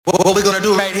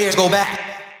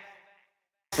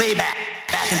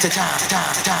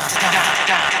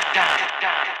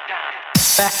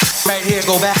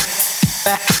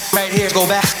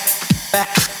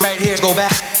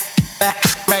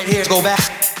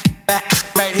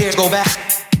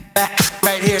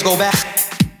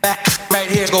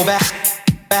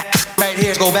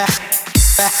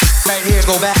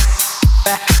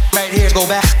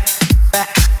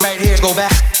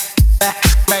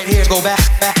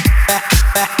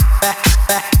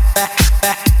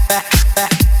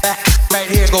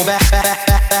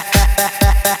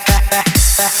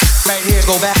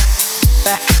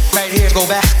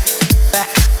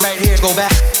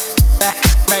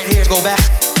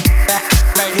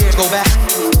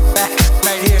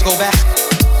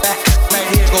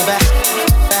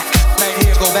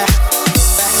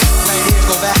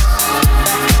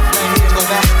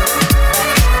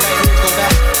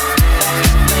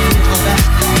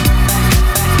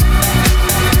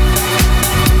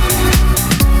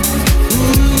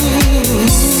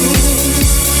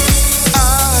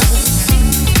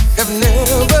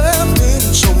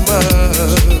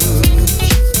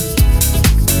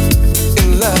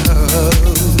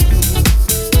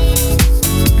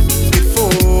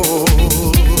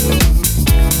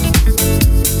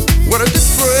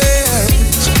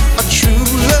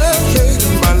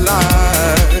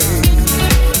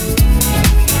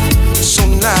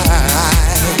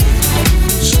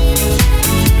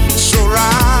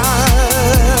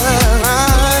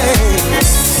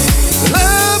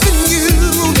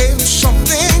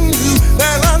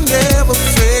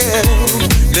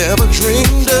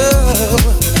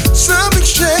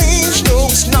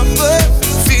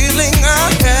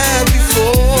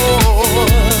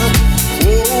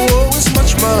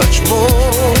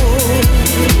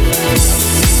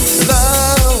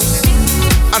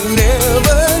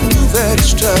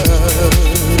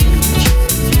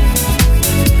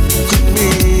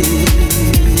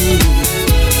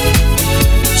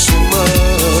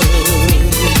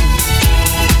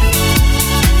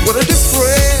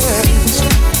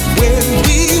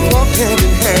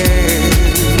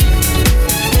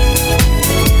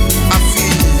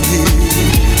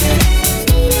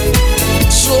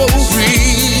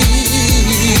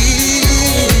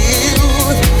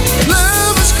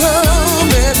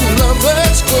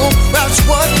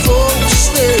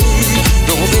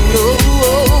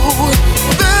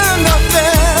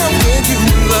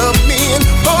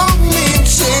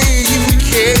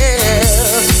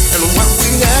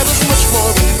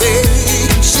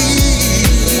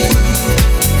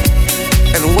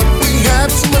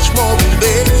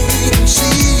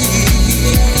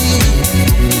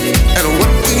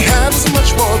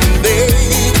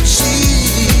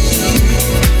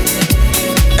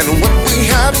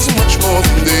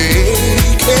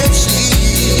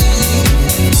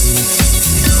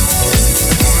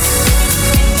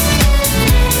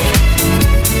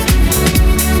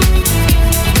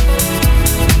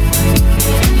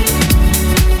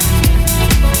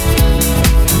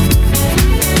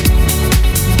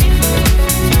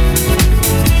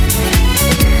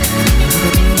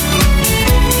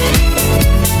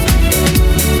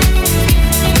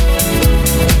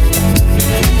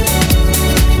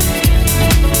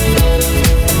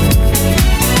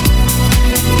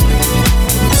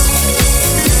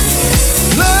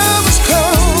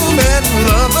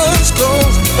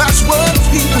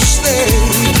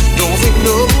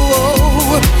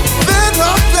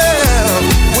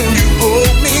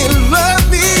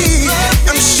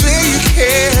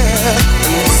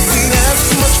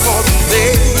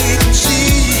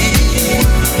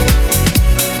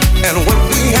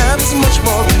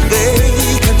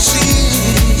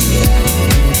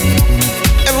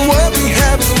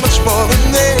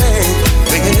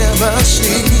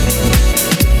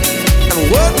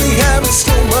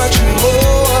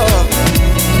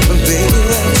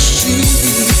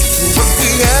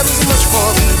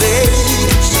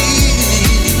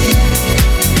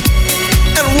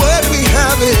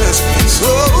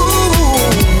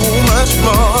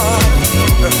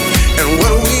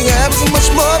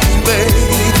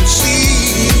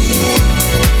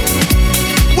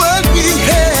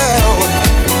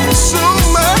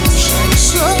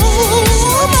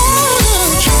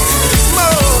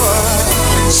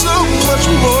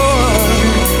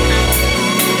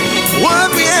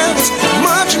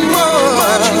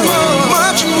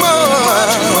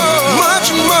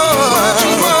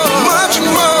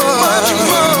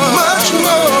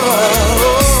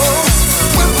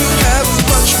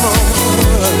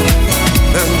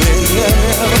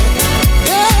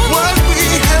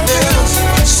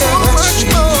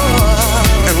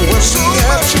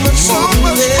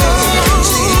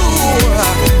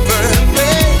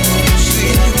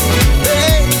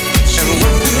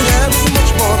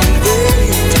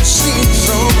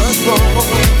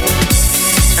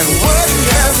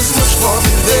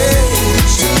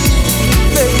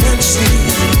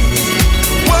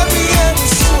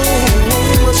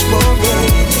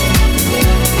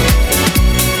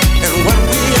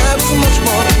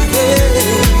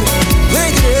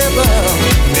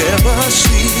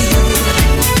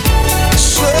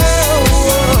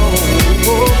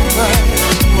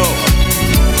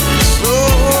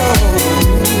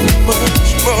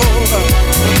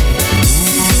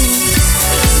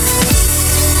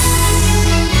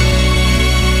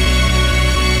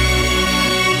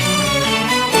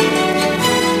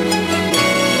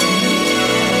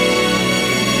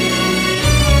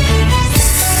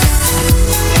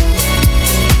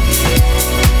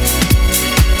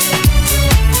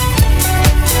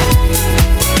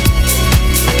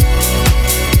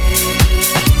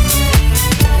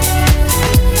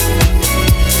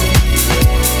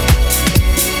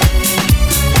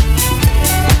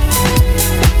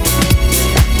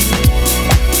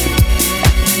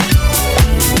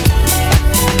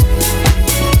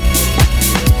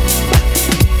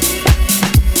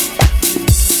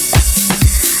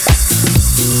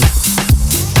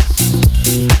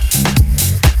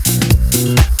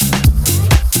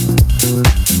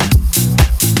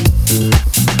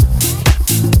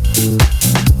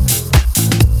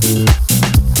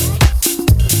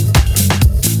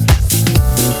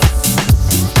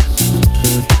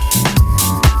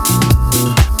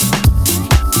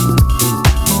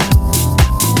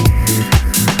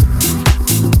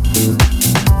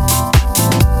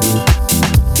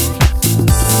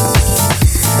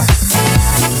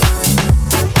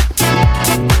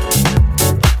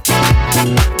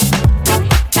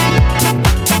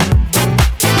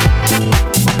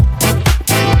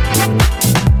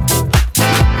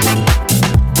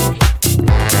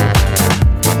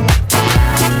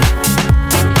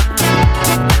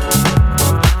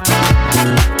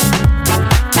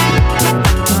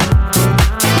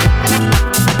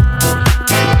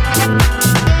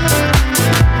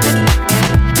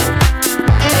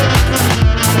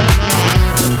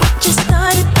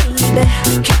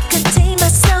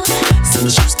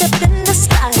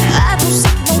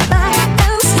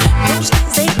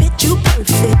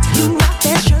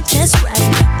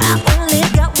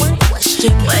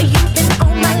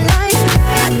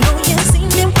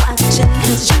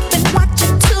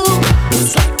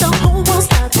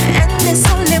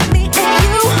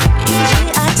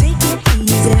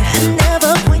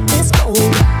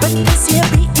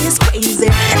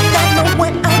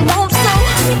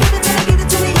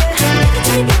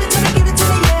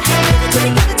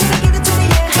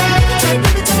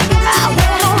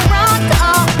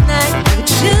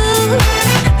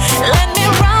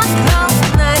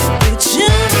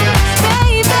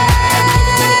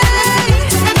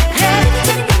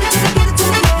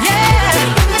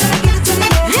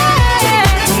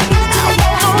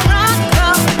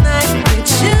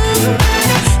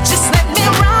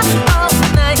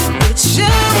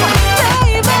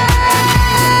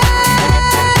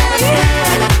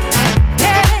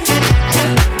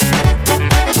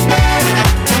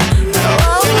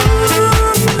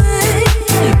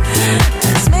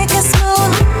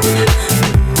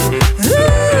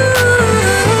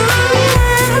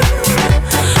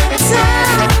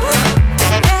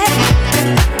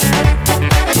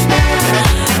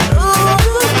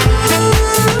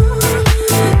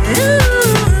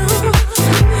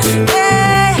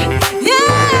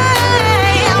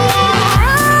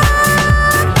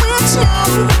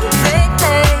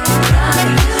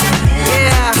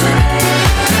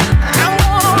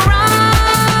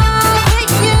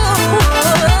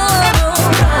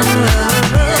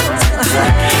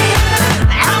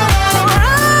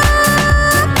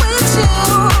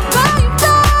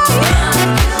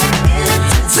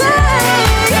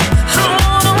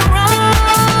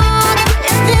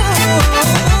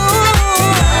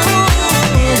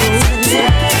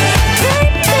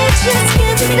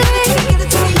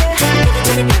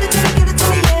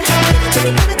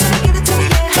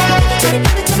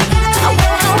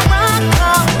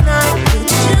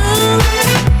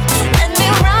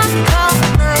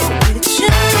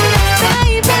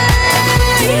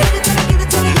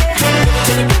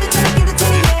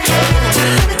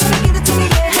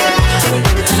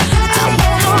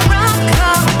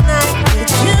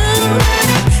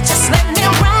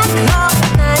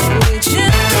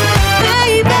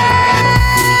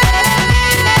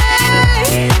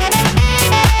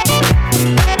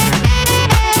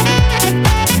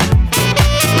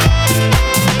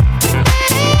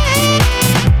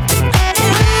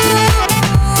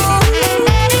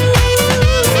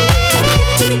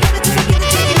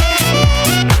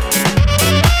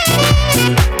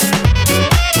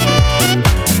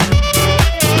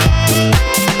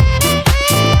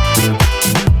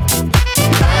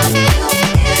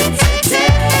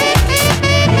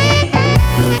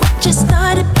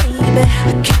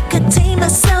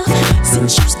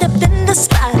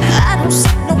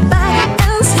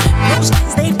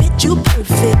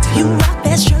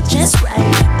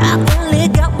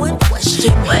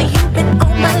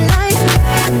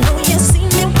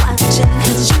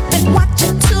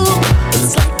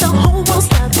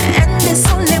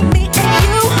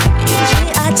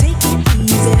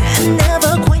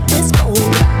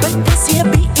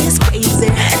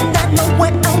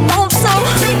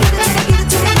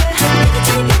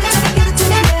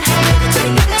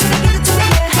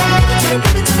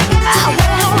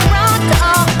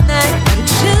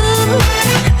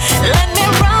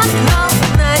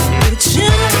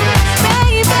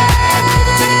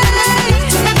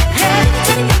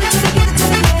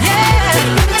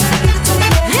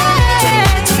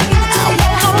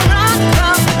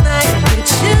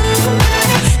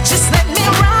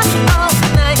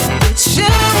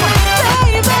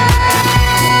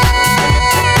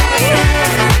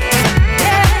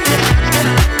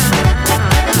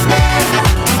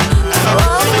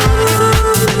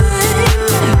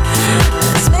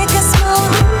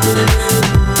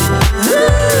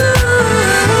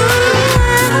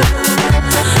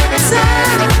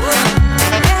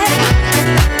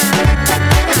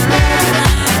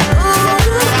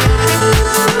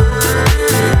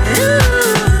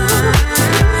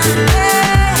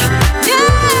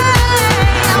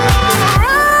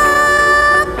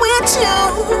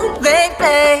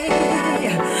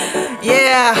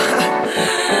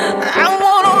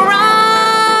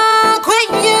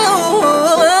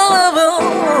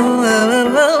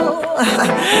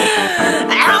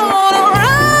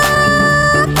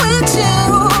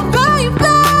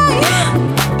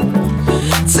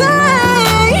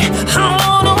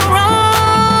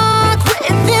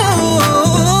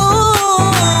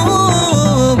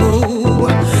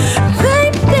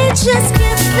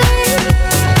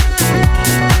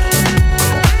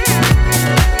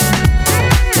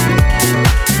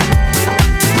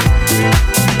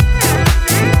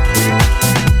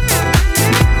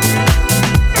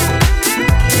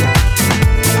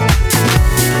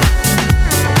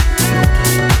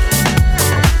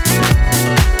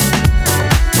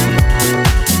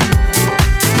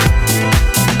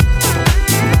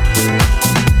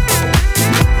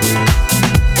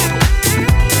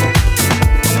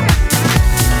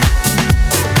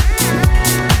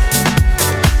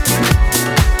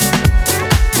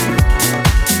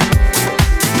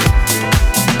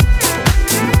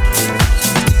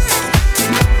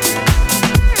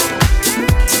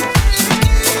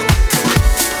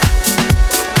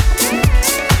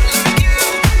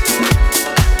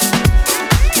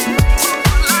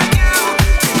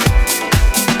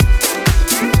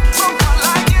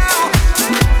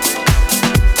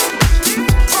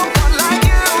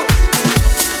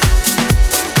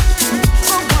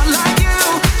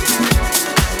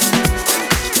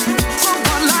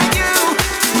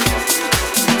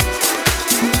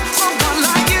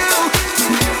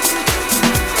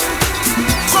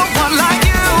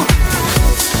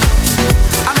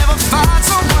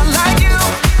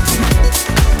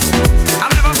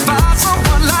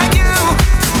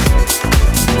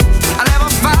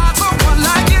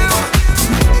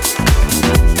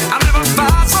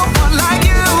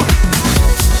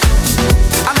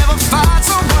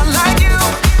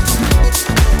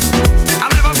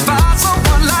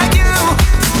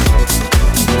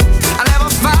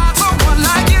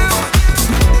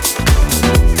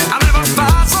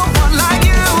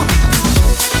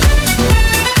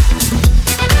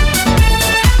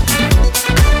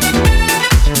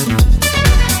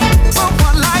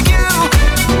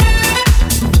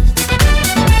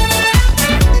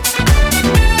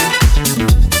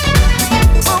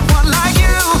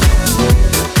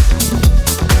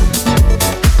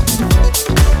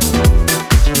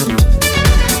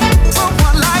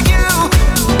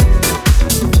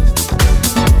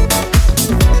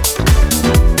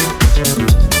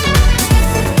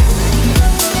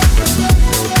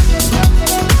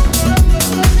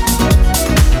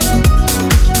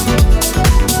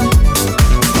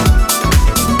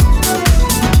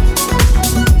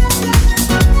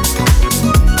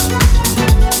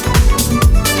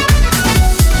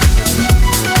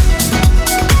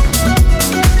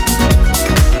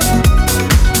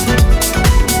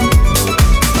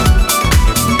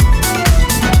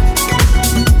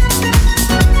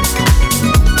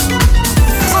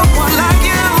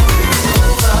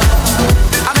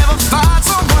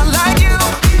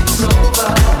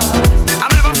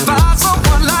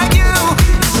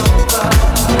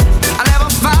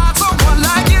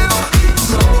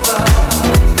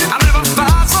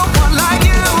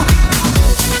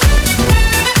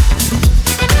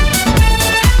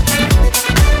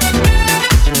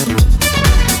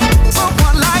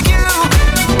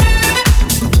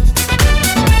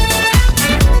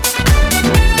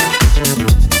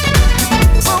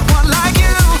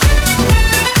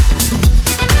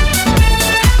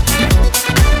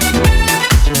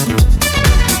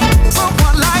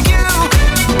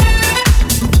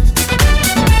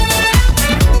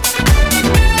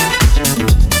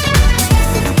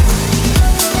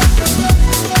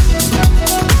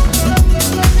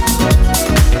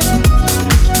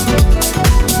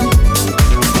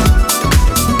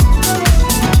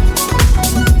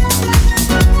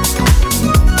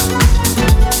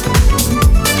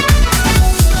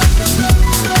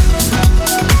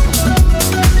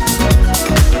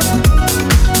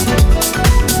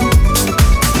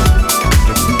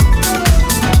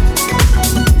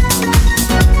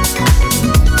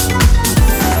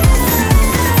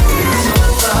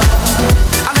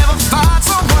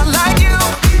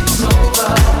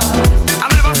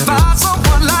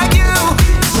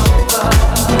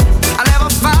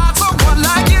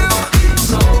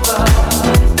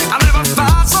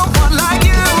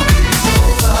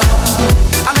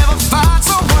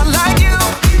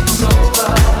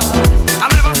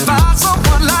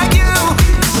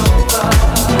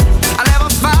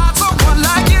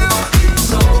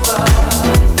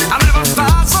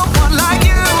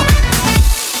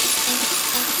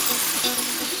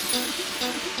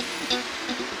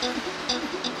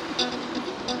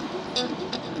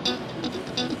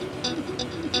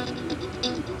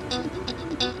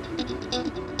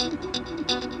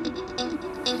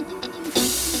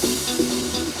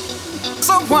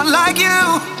Someone like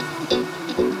you.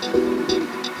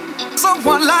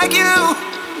 Someone like you.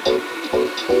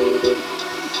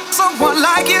 Someone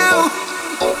like you.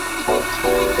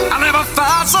 I never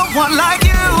found someone like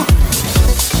you.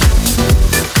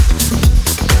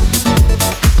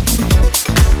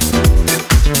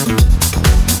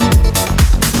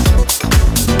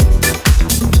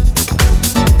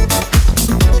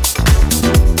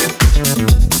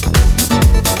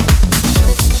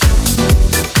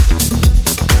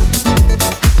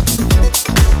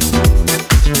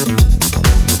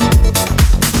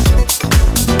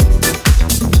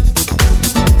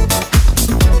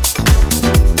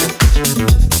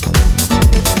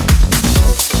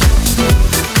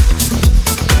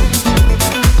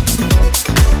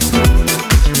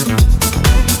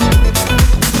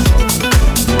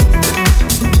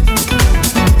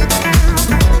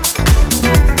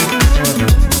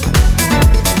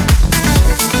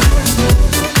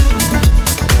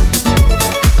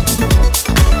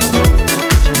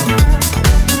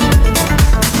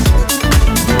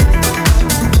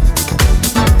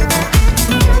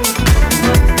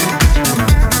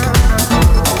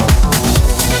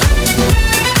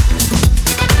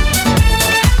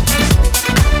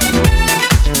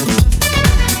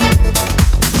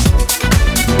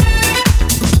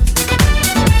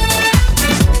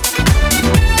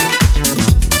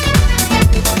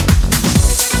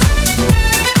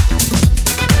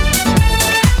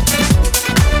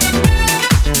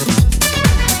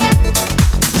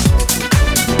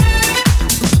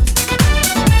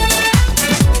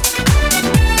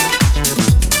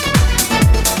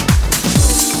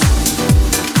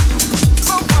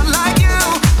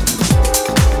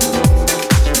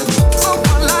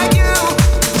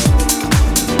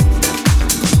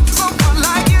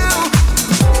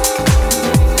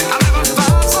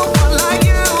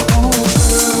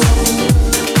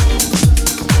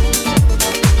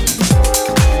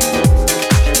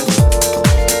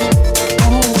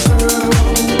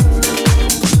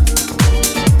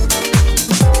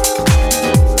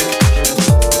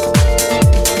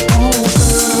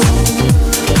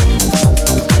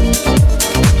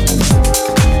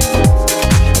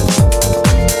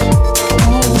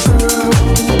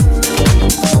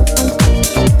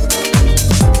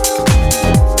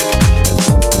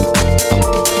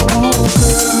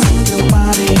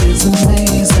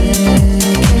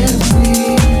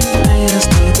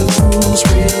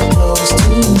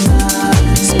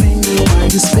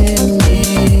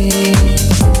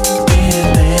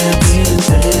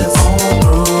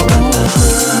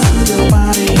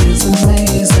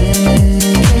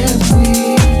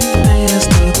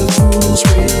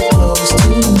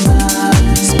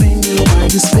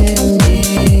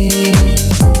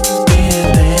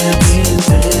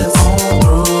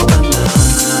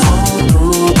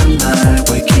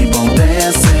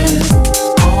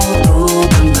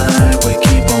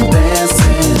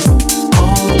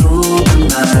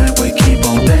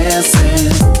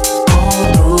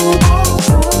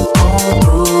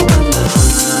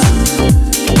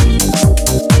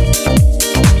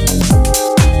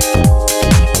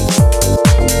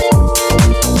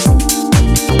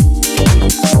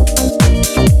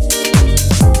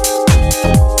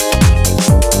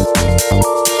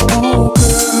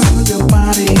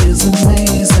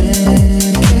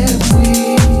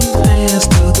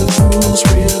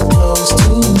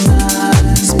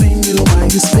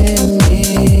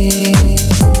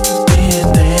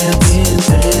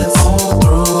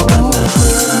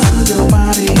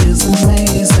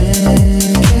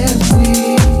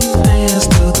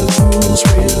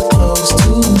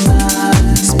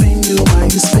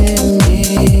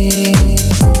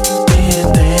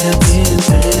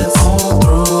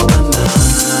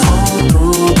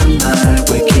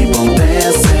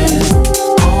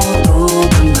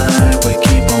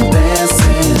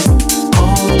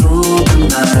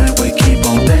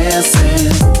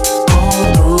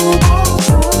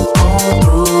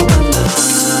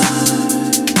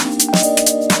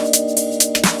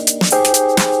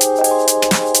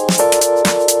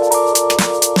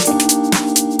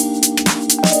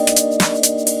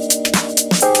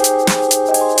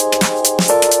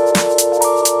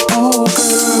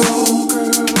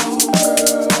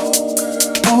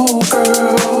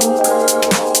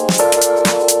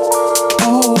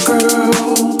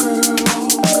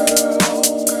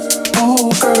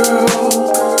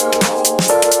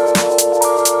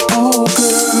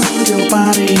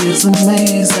 is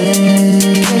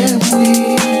amazing. Can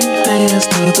we dance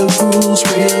to the grooves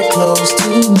real close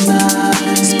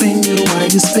tonight? Spin you while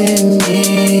you spin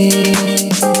me.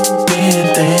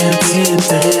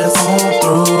 Dance all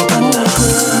through the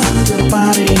night. Your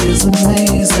body is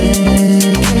amazing.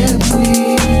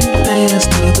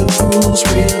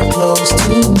 close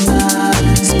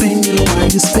tonight. Spin you while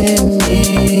you spin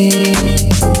me.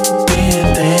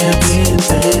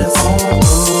 Dance all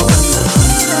through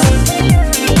the night.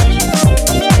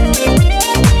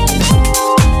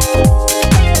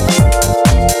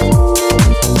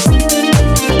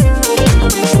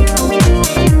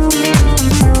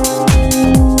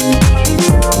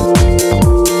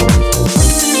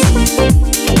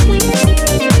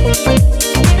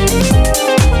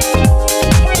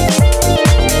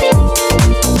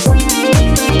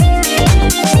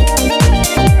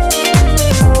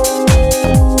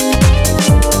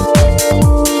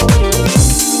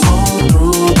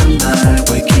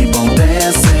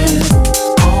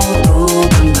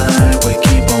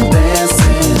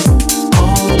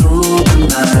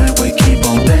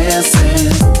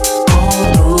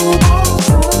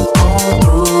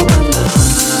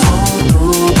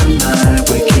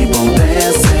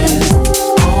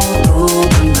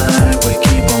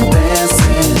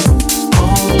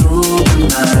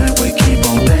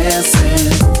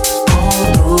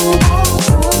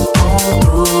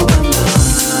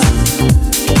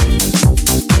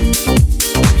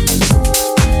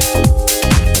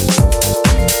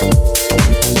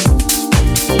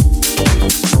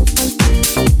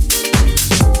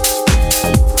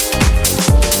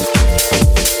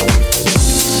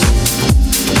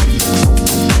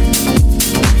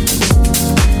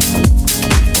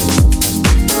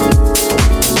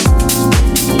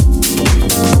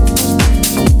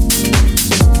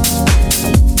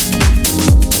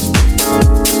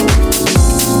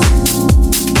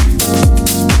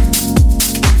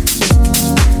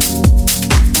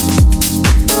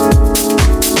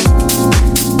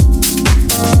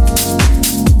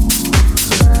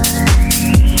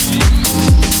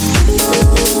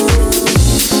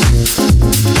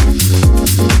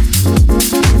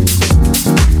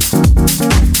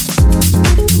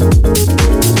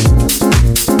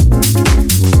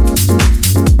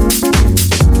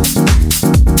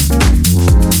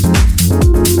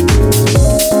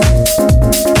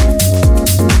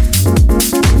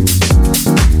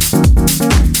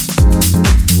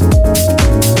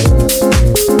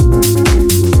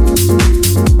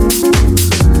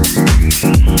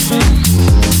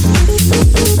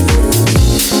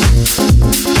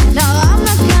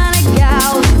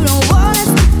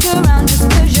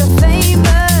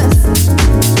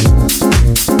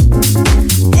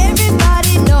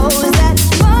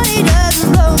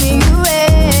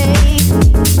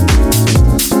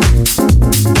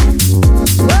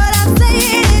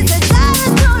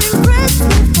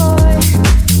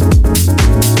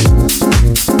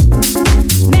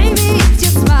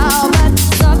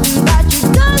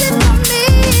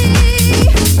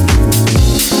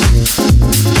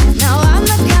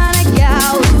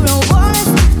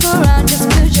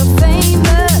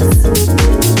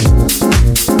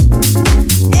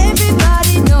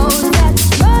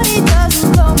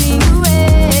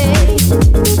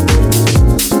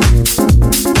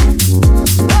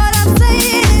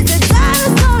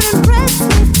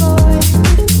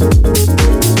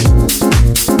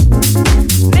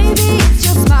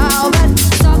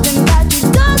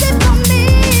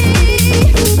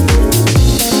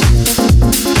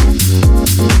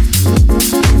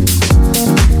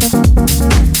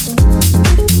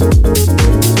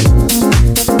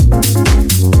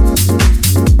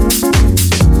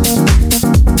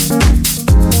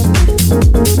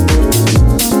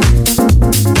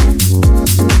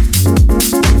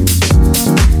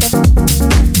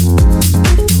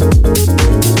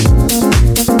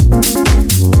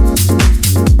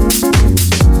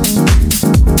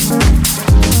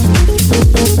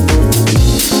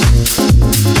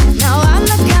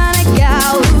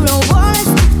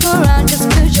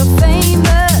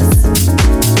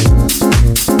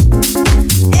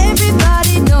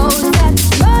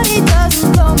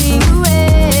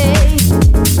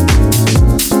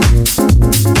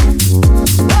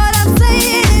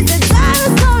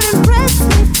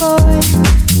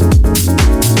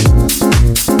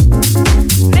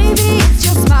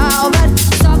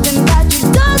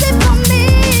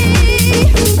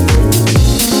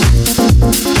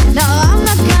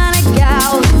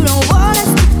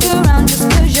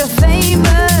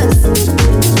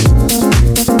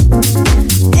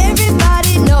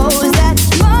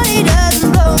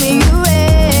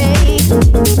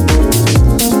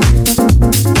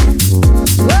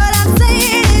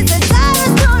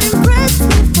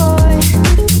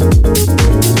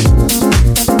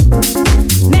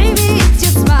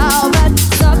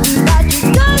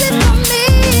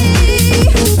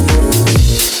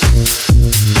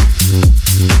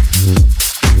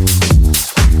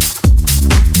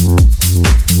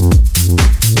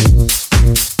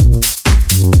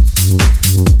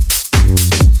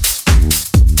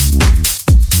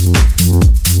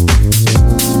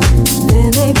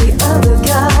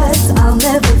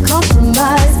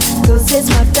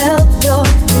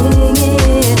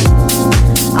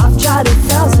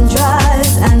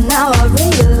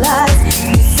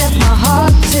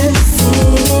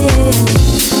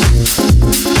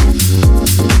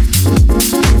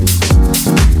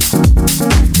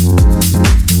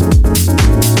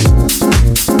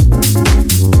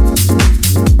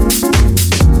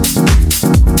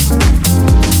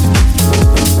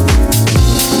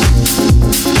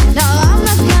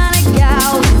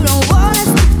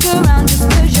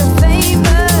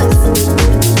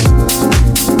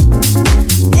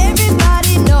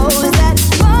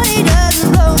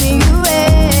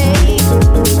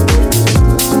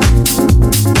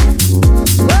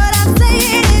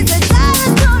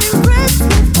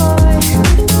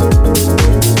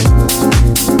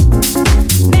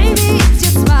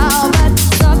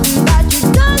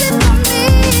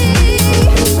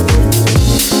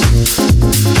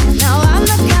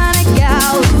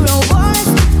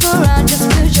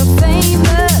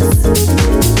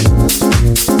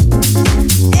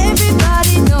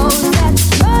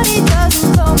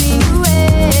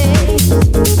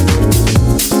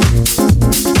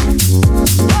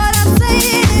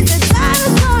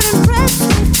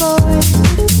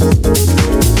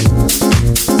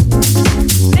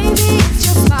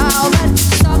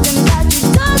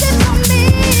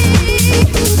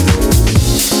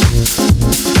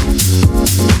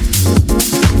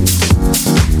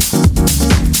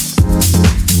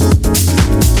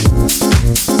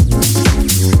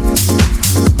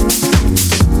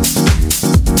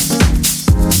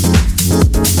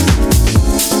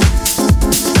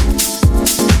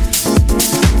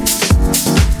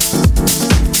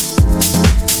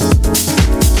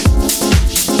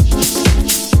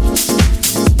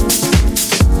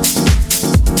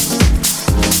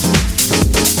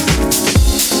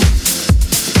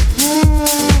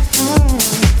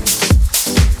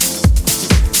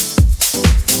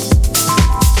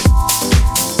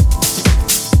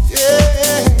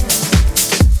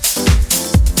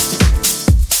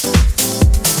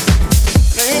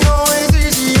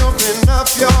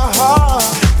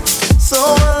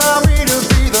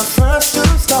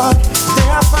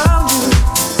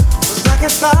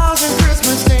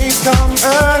 come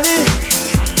early.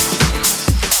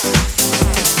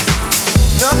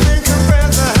 Nothing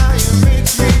compares to how you make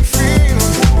me feel.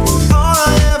 All I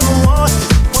ever wanted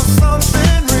was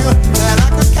something real that I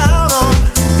could count on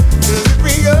to lift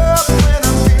me up when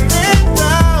I'm feeling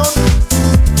down.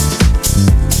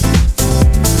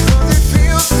 'Cause it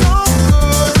feels so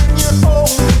good when you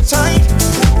hold me tight.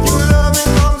 Your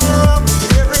loving arms around me,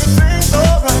 everything's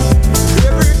alright.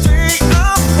 Every day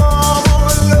I fall more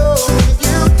in love with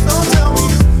you. So tell me,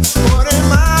 what am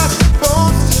I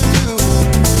supposed to do?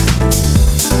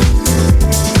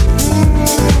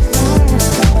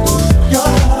 Your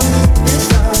love is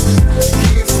love,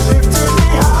 keeps lifting me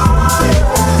higher.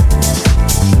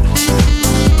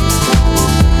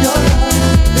 Your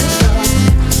love is love,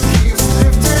 keeps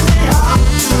lifting me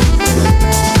higher.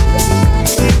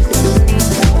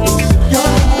 Your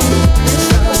love is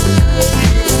love,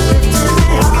 keeps lifting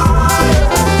me higher.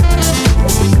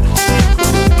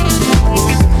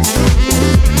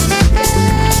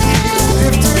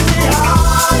 Lifting me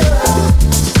higher.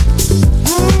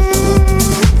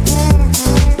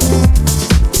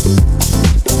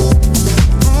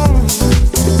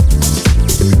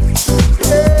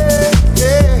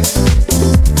 Yeah.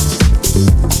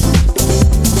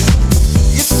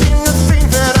 You seem to think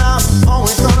that I'm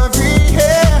always gonna be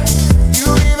here. You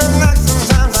even act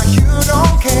sometimes like you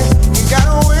don't care. You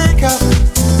gotta wake up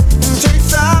and take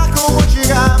stock of what you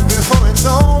got before it's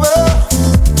over.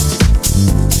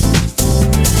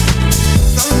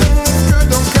 Something that's good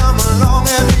don't come along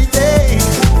every day.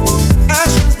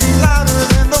 Actions be louder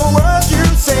than the words you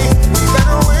say. We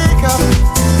better wake up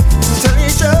and tell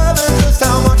each other just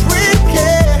how much we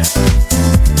care.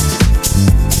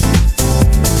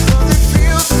 'Cause it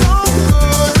feels so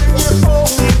good when you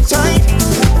hold me tight.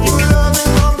 Your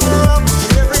loving arms around me,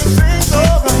 everything's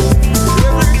alright.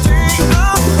 Every day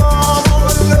I fall more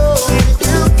in love with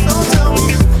you. So tell me,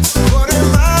 what am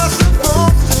I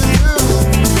supposed to do?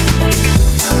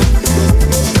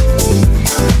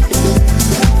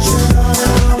 Your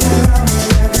loving arms around me,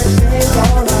 everything's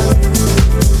alright.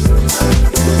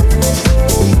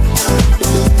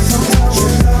 Sometimes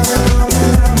your loving arms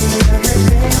around me,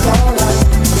 everything's alright.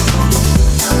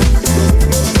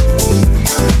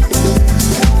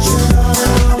 Your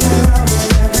loving arms around me,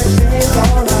 everything's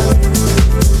alright.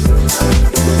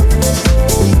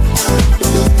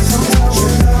 Sometimes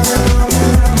your loving arms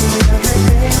around me,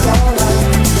 everything's alright.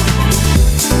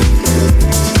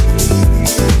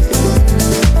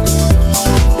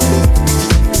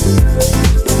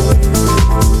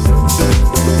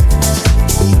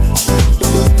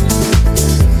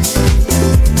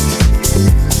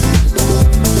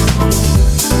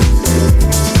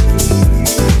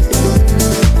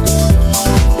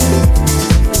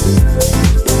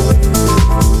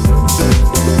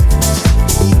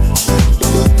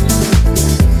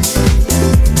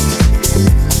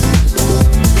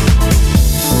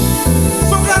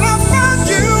 So glad I found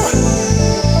you.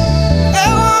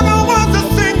 And all I want to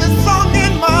sing this song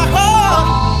in my heart.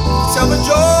 Tell the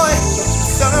joy,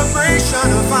 celebration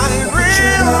of finding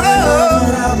real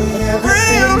love,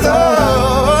 real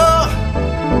love.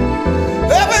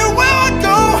 Everywhere I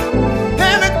go,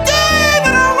 every day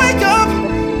that I wake up,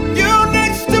 you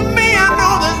next to me. I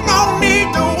know there's no need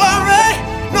to worry,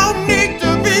 no need to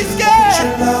be scared.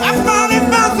 I finally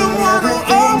found someone who'll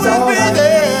always be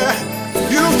there.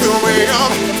 You fill me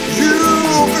up, you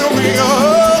fill me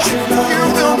up, you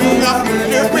fill me up, you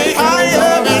lift me higher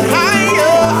and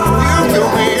higher. You fill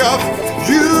me up,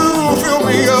 you fill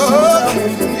me up,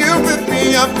 you lift me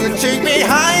up, you take me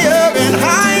higher and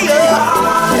higher.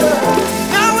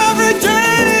 Now every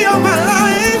day of my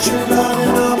life,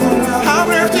 I'm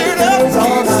lifted up,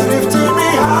 keeps lifting me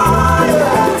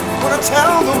higher. Wanna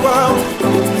tell the world,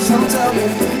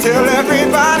 tell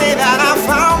everybody that I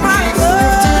found my love.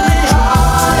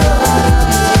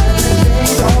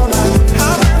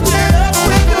 I'm lifted up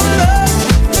with your love,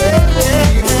 yeah, yeah.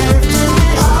 Keeps lifting me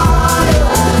higher.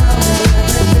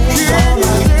 Keeps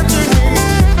lifting me,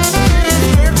 keeps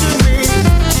lifting me,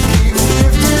 keeps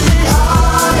lifting me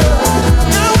higher.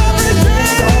 Now every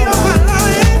day of my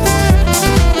life,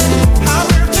 I'm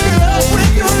lifted up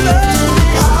with your love.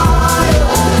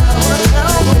 Wanna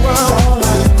tell the world,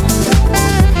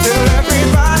 tell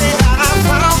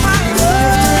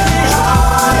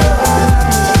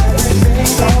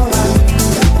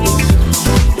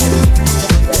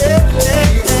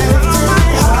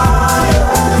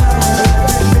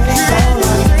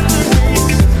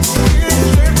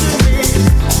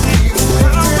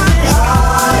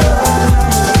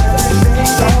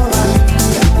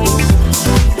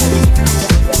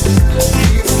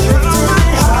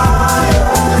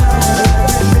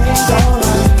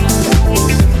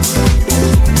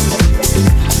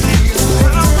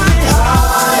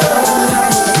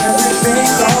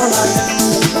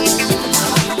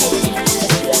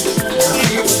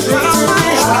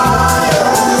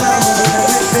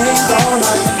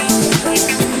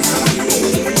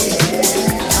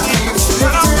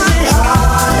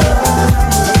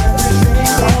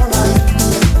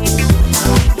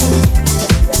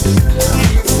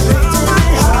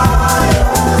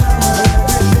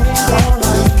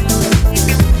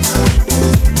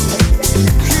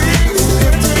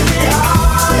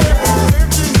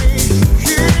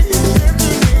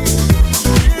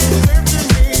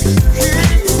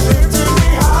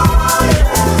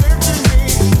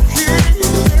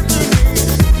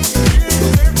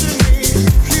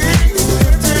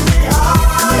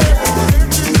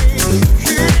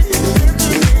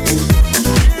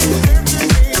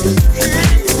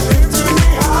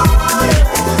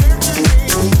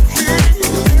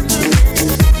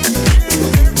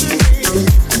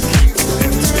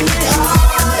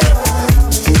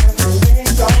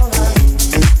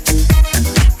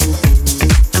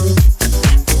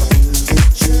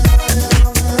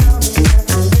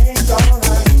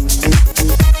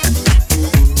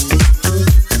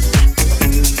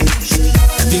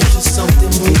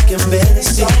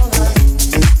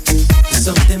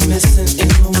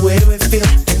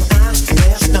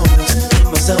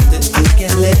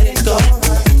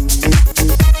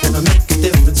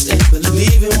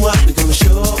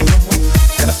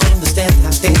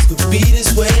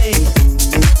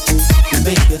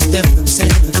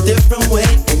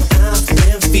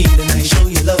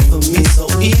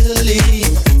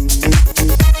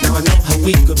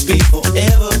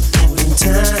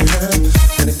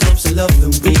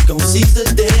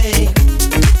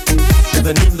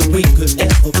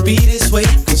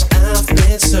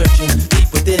searching deep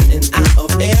within and out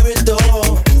of every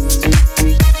door.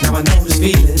 Now I know this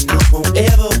feeling, I won't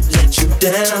ever let you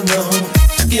down, no.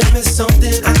 Give me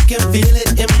something, I can feel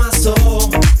it in my soul.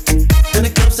 When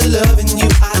it comes to loving you,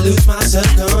 I lose my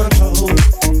self-control.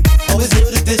 Always knew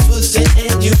that this was it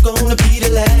and you're gonna be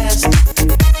the last.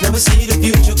 Now we see the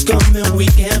future coming, we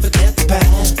can't forget the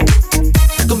past.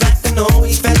 Come back and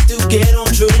always had to get on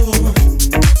true.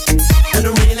 When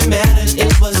it really mattered,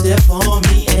 it was there for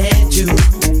me and you.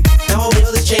 Now our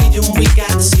world is changing, we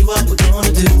got to see what we're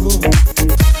gonna do.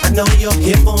 I know you're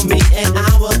here for me and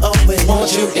I will always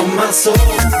want you in my soul.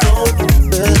 Don't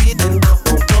believe in I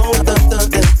won't go dun dun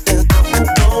dun dun.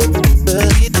 Don't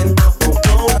believe in I won't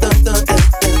go dun dun dun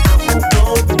dun.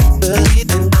 Don't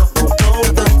believe in I won't go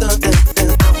dun dun dun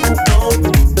dun. Don't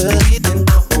believe in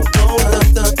I won't go dun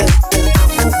dun dun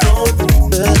dun. Don't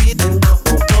believe in I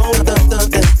won't go dun dun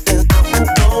dun dun.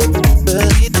 Don't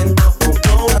believe in I won't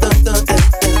go dun dun dun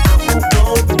dun.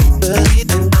 Don't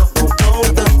believe in I won't go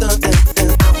dun dun dun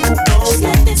dun. Just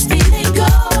let this feeling go.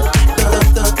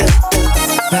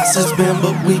 Past has been,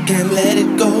 but we can't let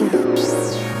it go.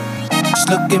 Just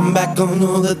looking back on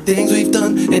all the things we've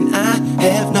done, and I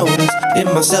have noticed in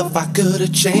myself I could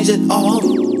have changed it all.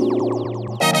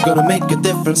 Gonna make a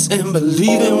difference and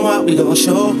believe in what we gonna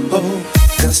show.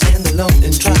 Gotta stand alone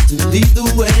and try to lead the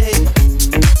way.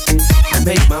 I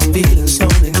make my feelings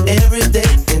known in every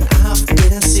day, and I've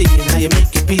been seeing how you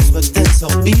make your peace, but then so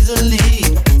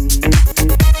easily.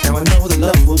 Now I know the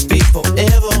love will be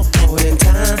forever, more in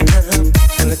time.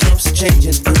 When it comes to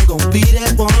changing, I'm gonna be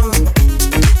that one.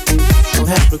 Don't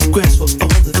have regrets for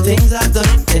all the things I've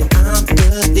done, and I'm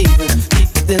believing deep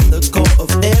within the core of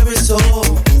every soul.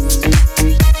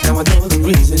 Now I know the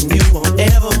reason you won't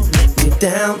ever let me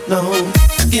down, no.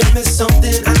 Give me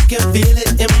something, I can feel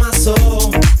it in my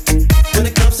soul. When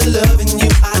it comes to loving you,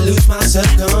 I lose my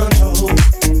self-control.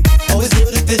 Always knew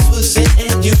that this was it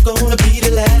and you're gonna be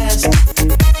the last.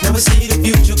 Now we see the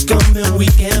future coming, we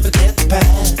can't forget the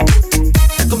past.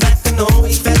 Come back and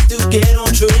always have to get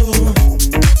on true.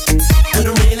 When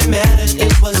it really mattered,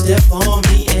 it was there for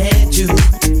me and you.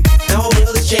 Now our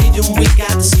world is changing, we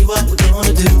got to see what we're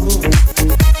gonna do.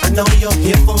 I know you're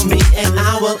here for me and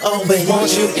I will always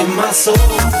want you in my soul.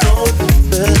 Don't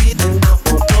believe in I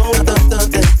won't go dun dun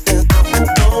dun dun.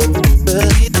 Don't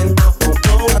believe in I won't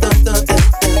go dun dun dun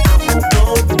dun.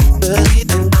 Don't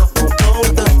believe in I won't go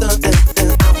dun dun dun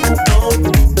dun. Don't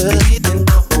believe in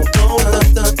I won't go dun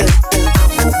dun dun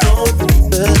dun. Don't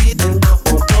believe in I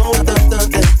won't go dun dun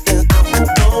dun dun.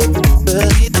 Don't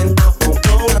believe in I won't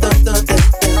go dun dun dun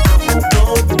dun.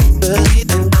 Don't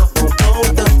believe in I won't go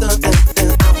dun dun dun dun.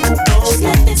 Just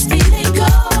let this feeling go.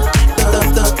 Dun dun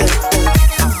dun dun.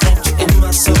 I want you in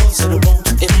my soul, said I want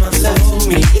you in my life. For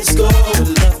me it's gold, your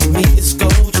love for me is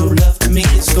gold, your love for me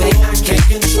is gold. Thing I can't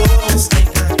control, this thing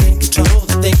I can't control,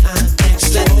 the thing I can't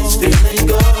just let this feeling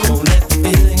go. Won't let the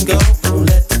feeling go, won't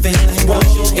let the feeling go. Want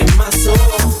you in my soul,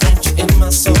 want you in my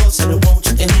soul, said I want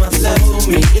you in my life. For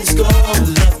me it's gold, your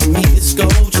love for me is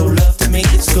gold, your love to me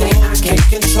is gold. Thing I can't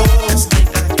control, this thing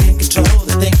I can't control,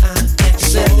 the thing I can't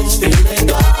just let this feeling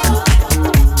go.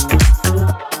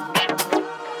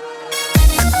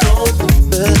 Don't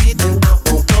believe in I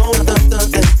won't go dun dun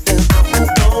dun dun.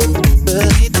 Don't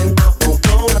believe in I won't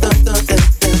go dun dun dun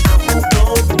dun.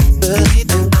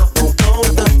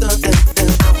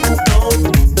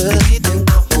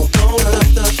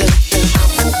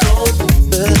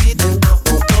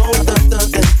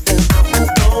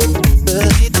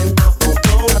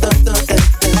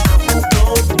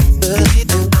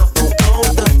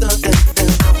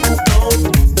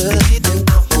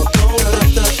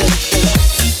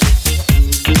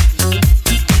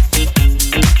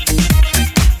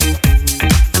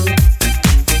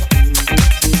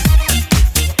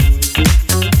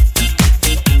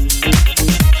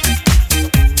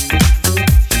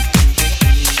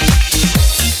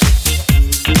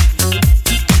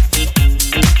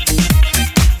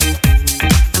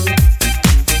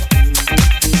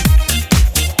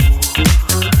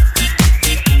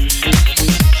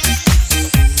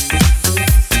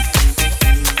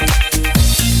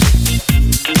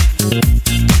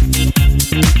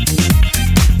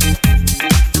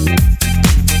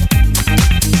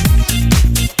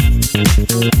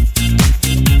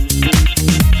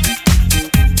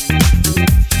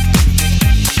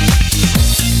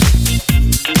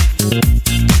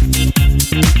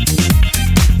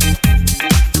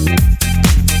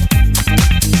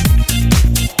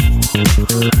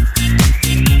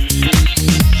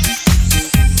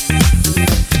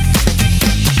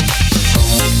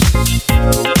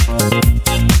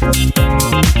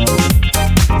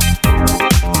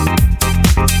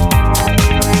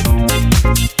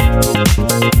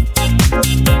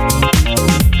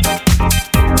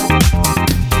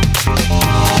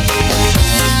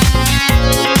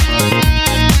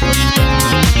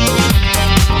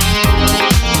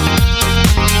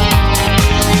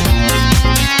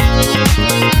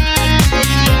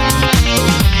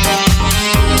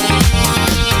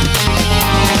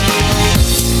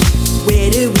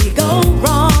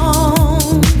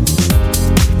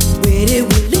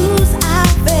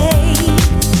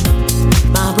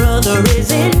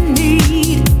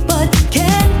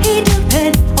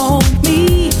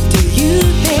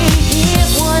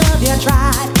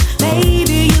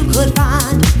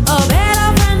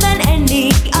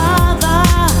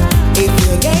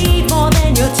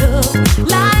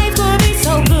 Life will be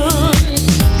so good.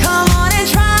 Come on and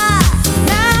try.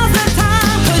 Now's the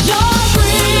time, 'cause you're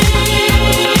free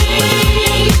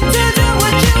to do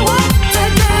what you want to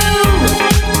do.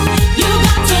 You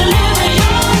got to live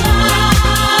your life.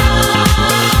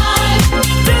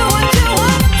 Do what you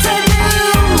want to do.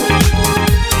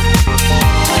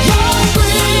 You're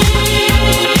free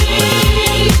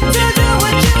to do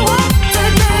what you want to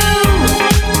do.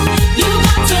 You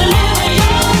got to live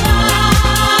your life.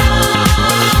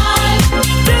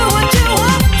 Do what you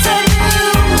want to do.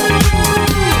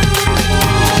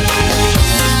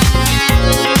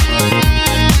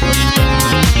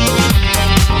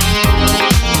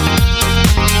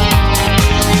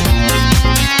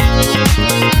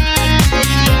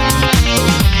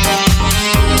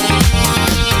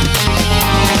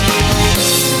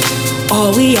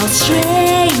 Are we all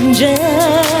strangers?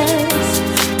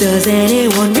 Does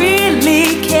anyone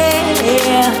really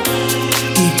care?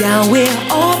 Deep down we're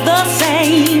all the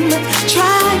same,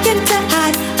 trying to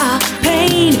hide our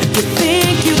pain. You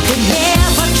think you can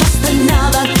never trust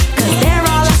another, 'cause they're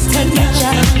all us to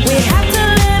nature. We have to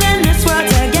live in this world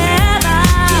together.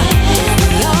 We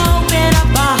open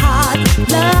up our hearts,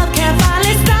 love can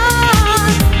finally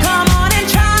start. Come on and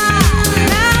try,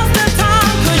 now's the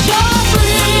time, 'cause you're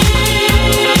free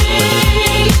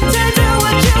to do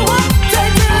what you want to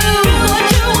do. Do what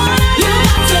you want. You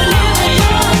got to live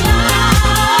your life.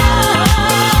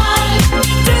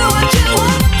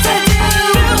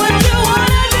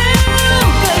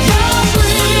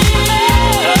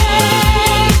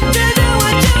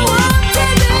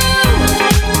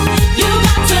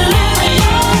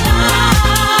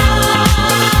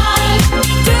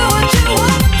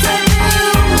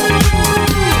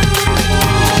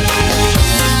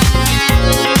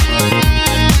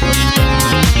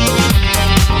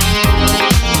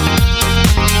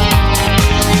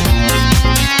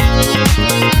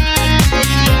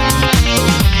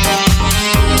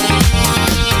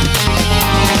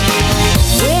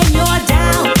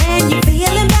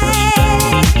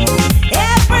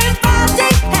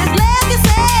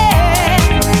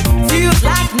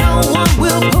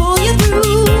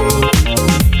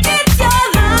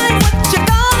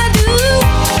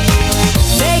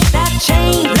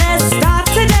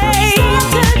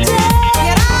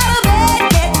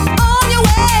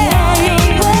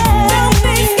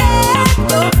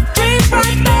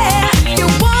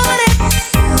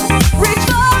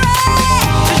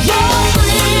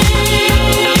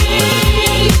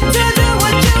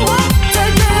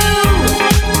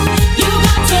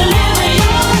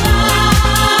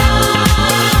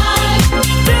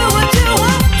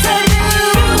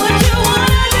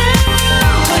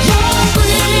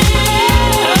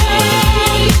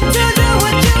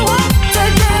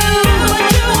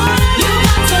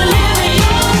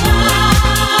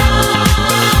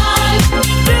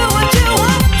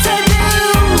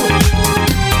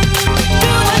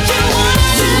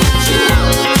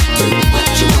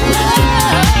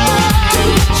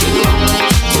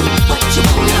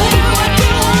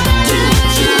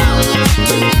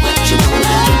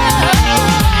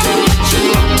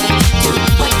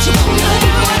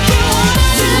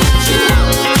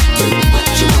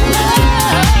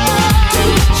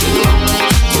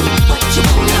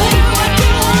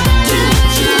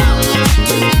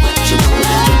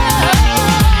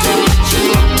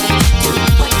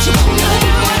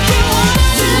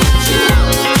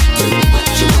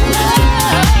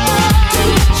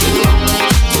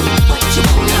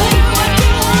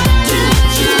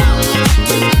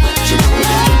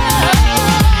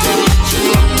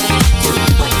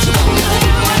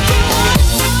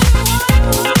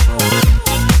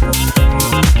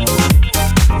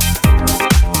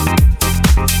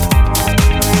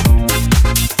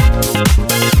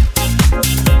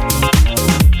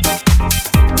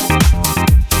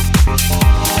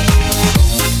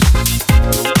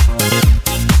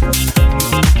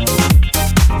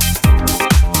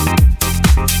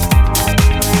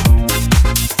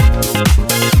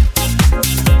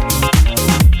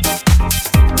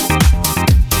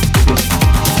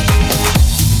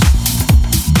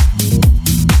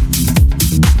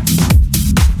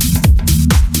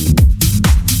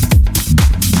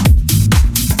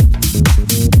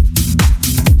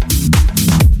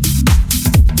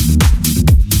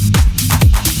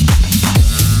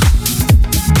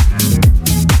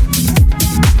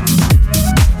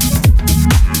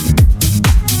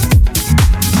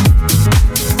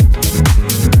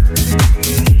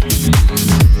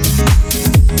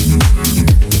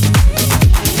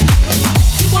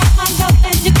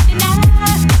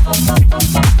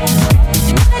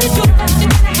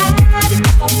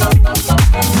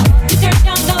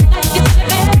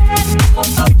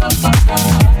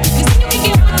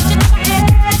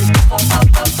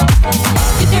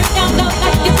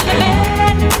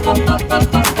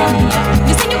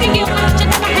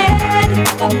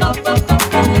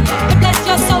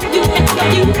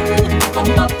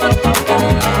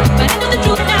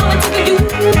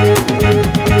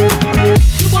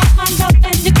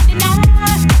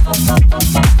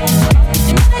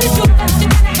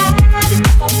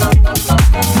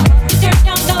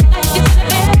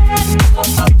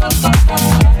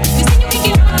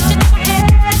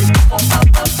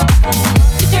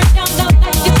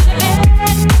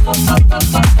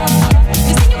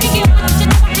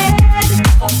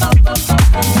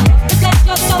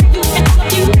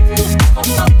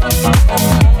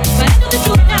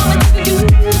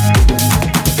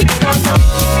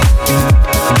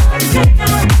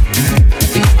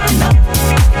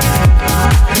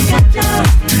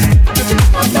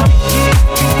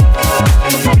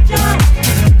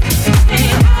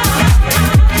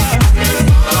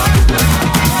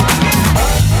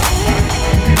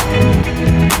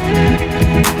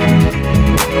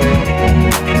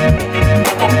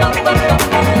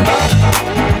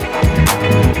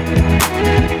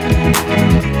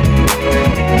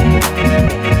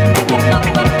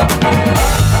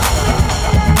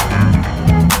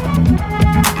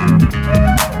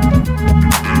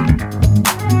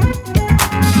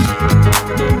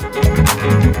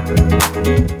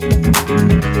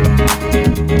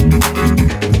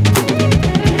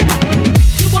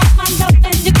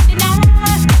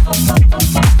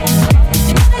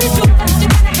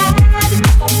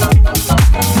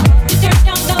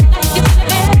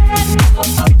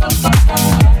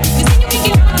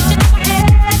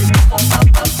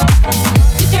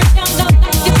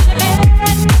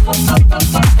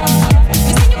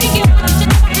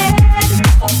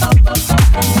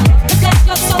 Let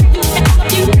your soul do that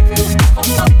for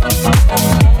you.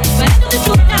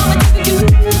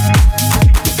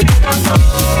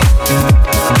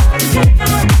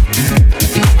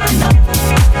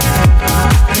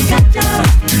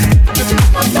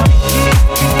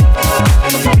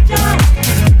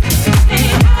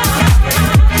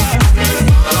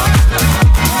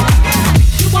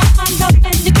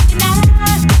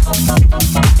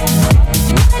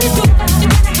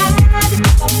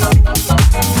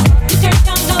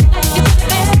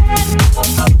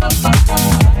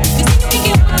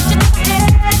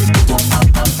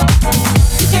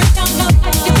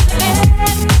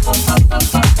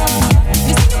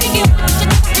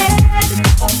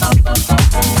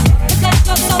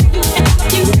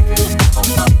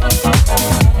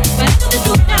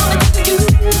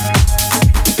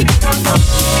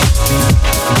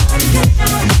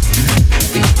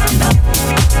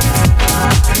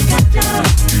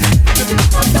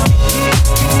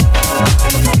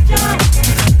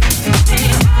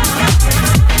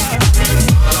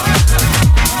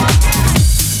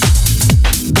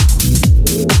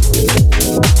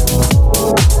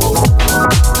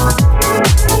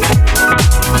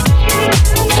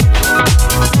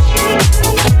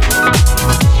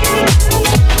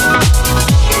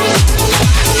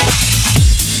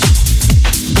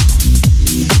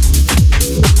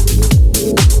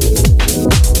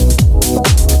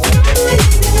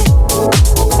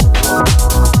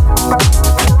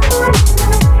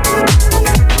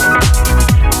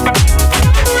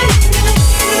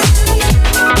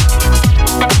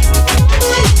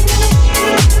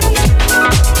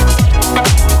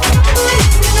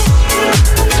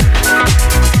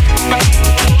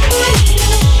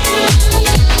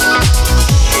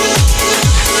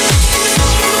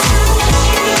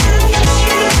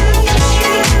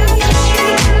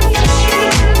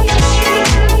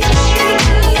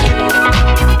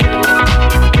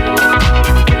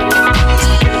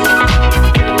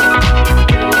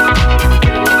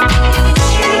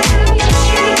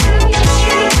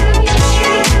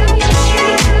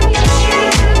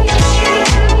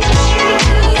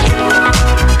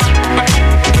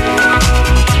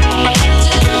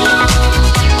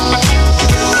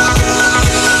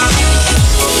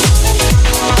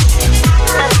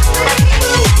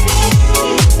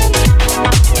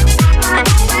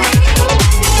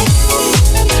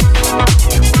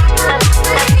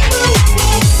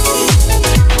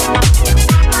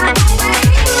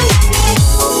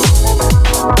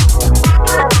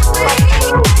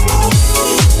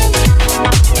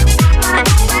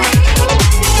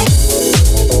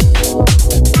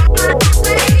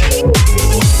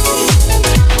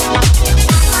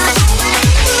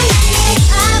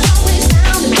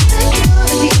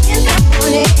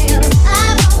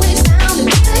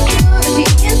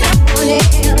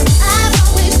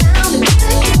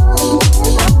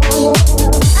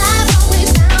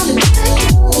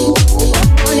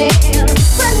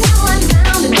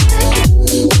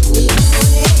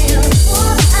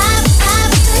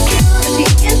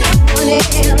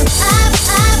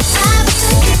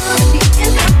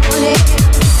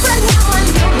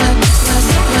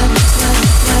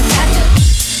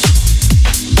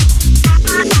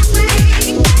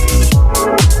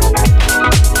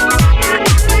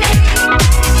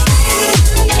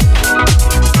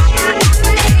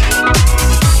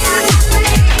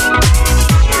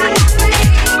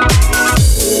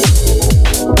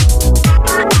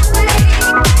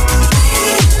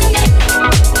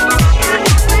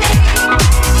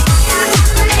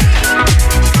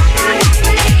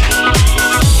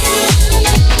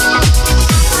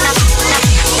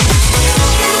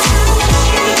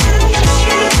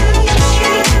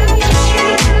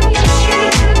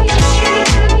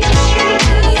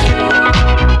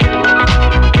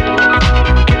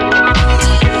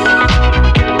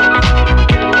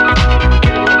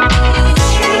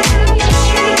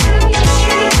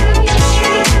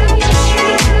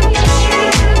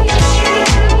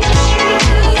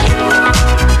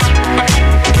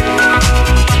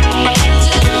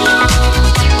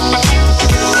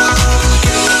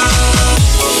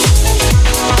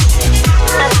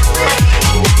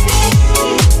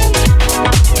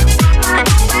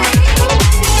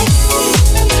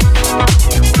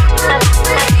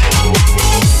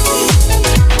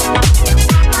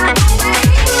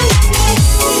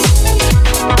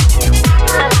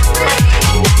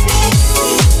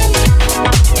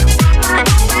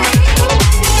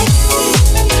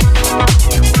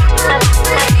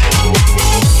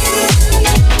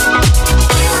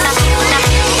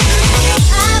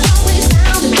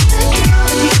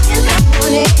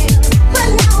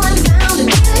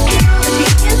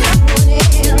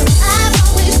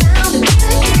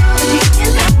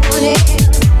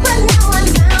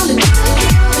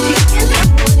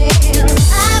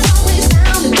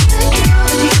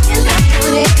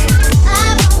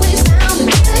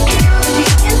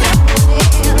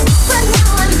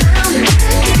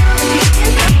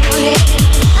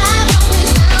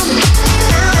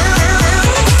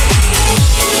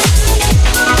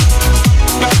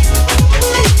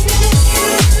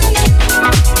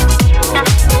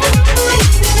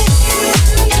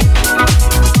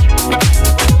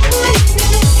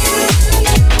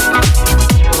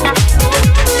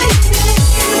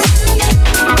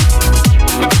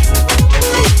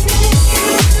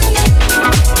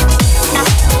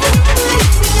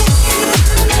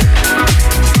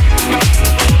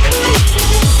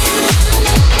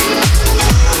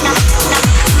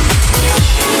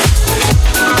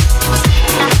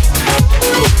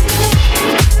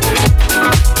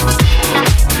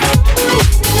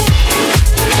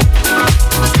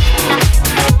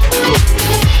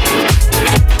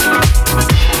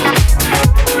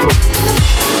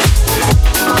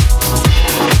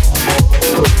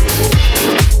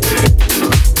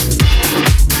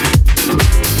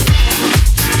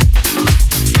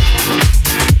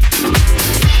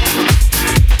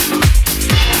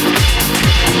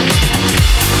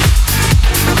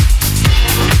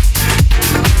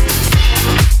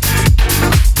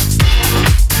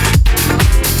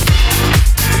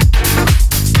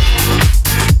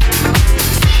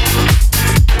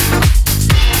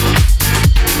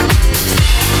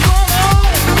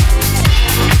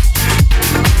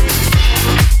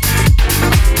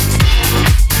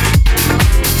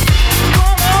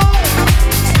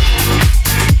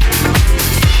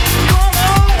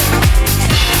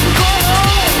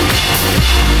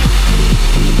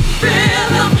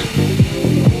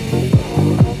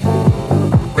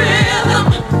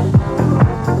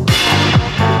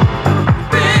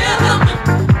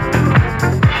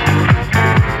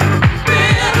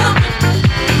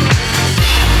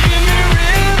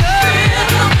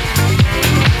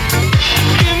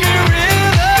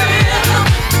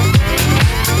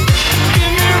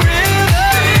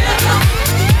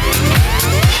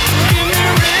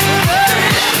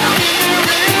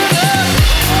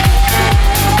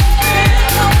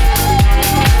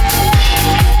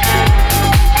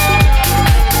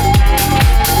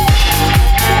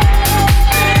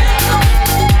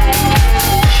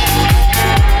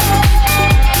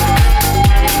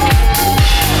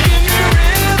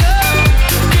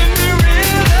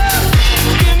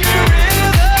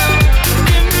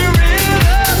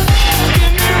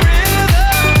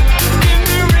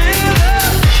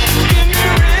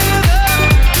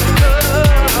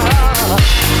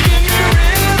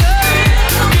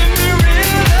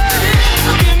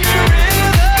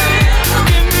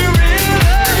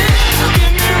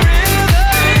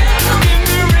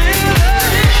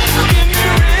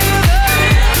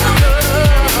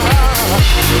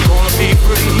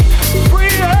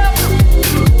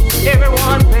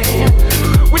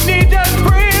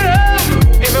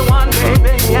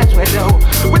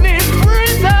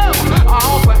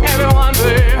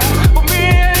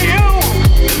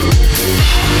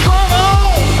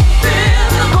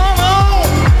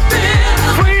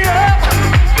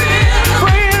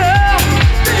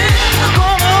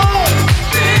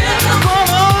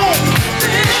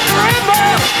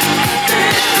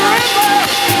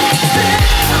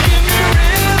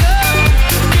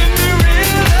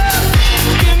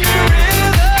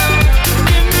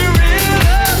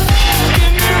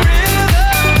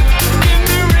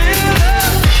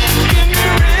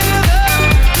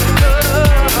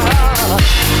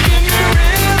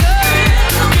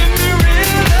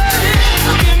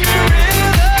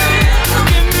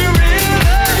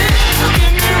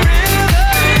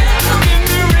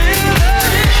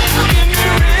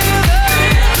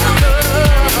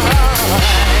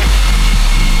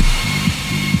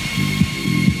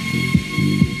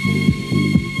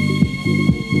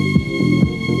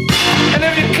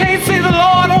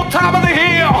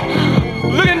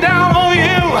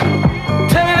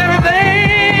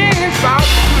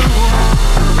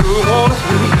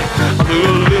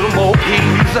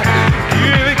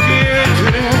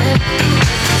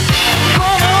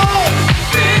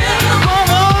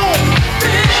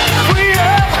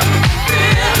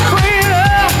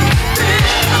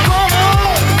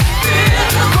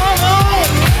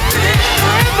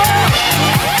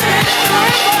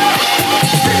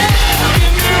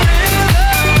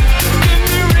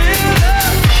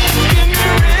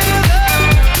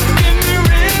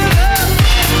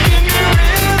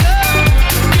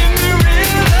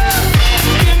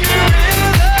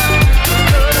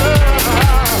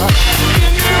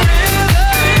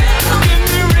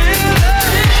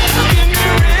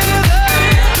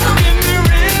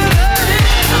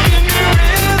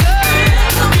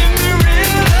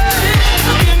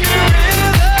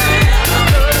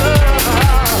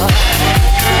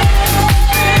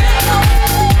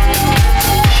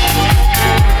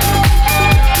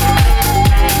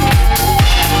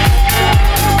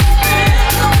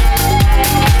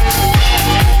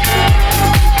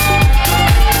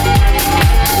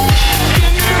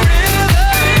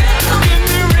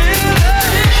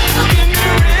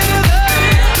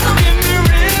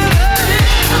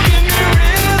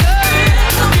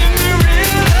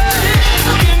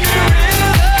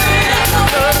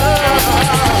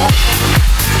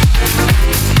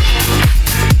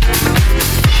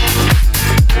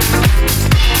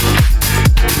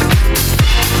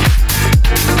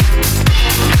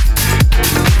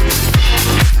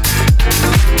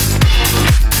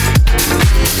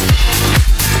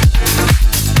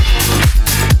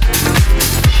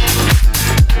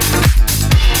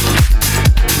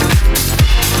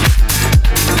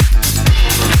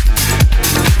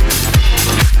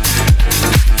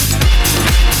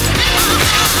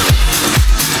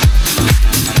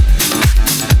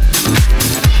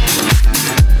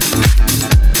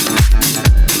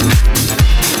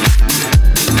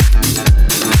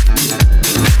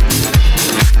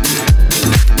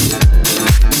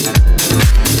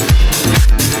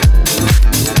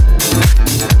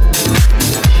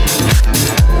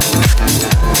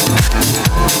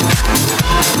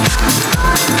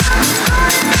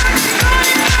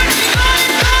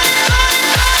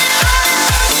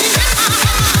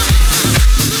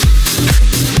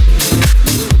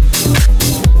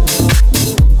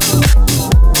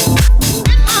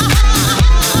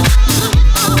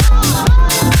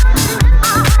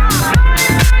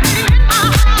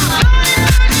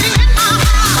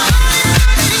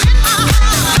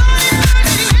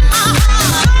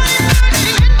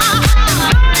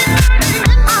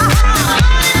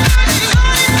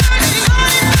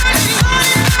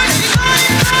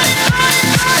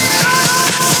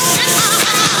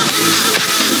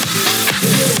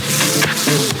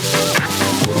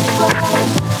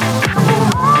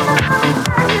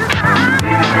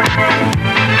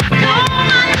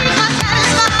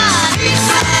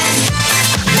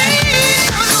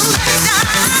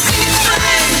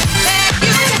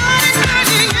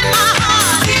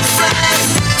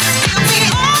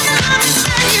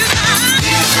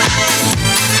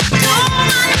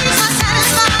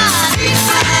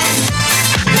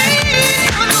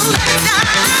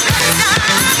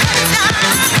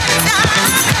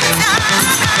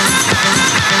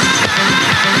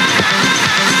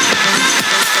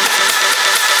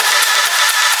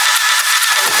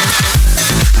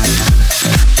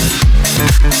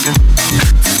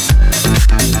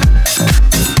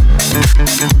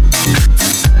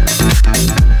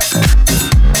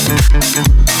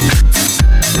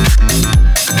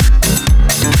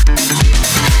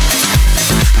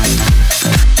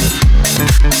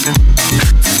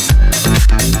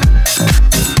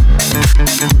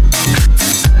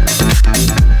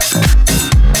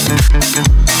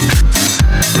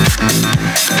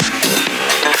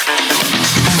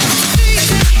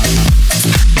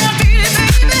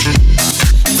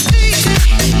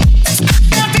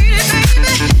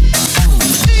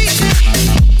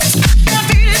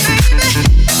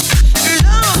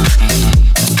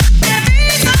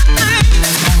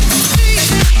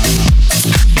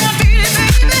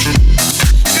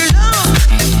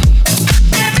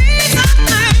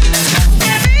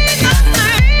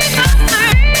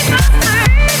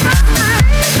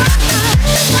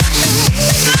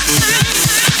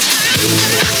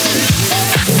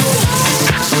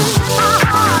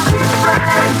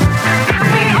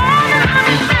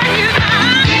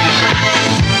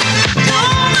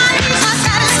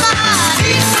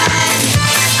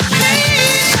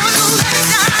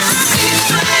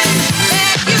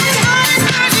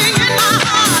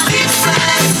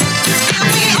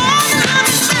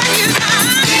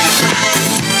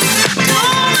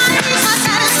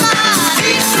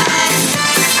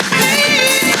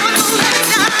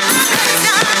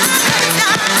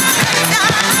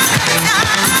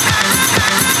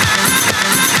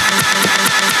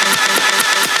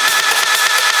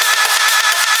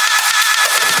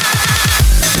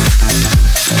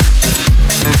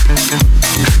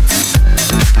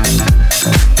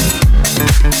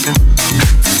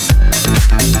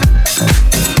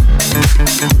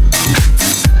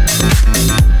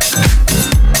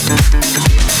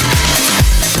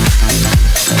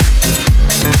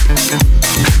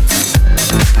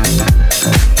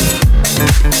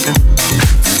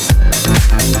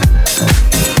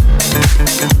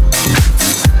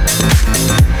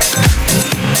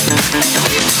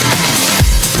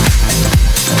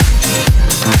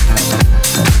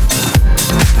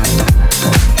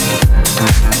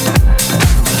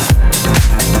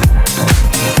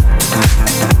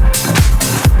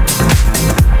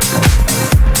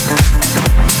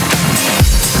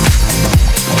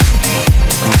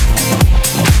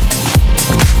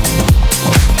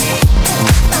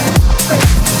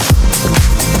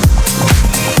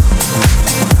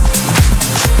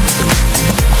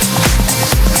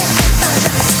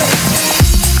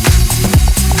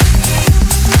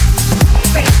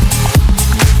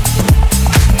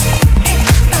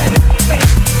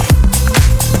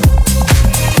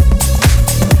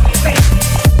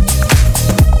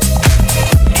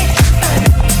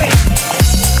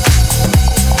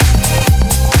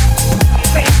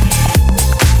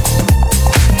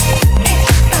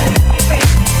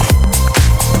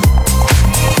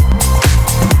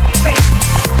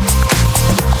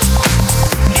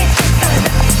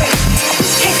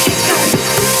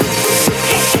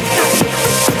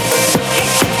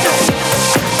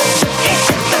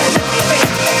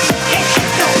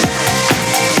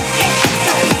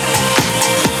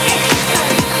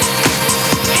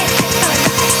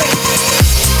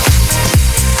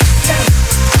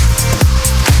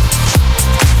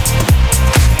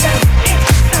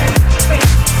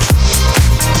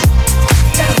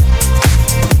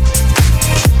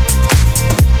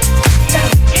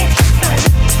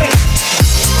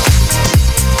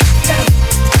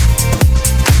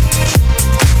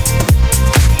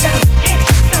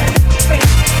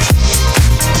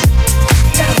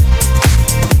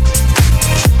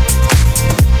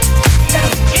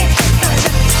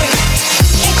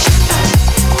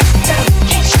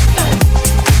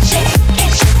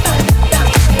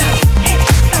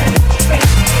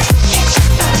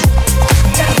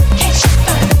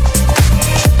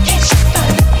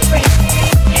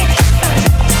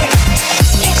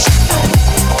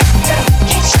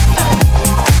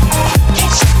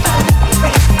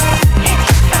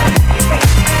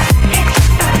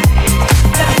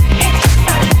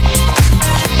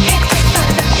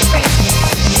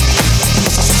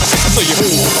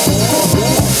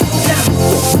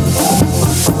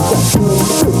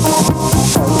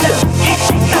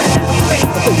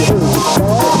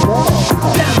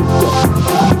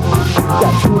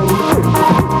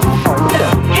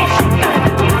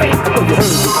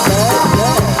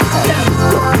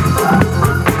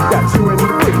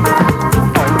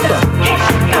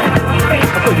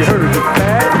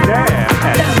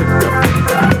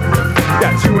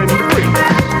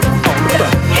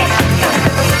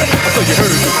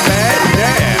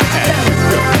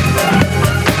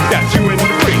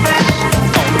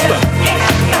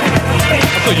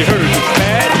 you heard this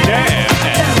bad jam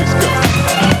at Cisco.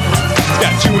 It's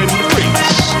got you in the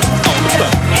freaks on the floor.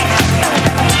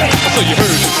 So you heard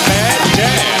this bad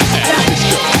jam at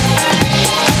Cisco.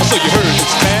 So you heard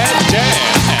this bad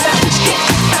jam at Cisco.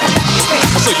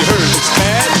 So you heard this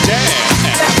bad jam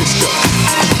at Cisco.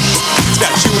 It's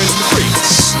got you in the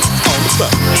freaks on the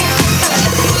floor.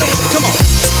 Come on.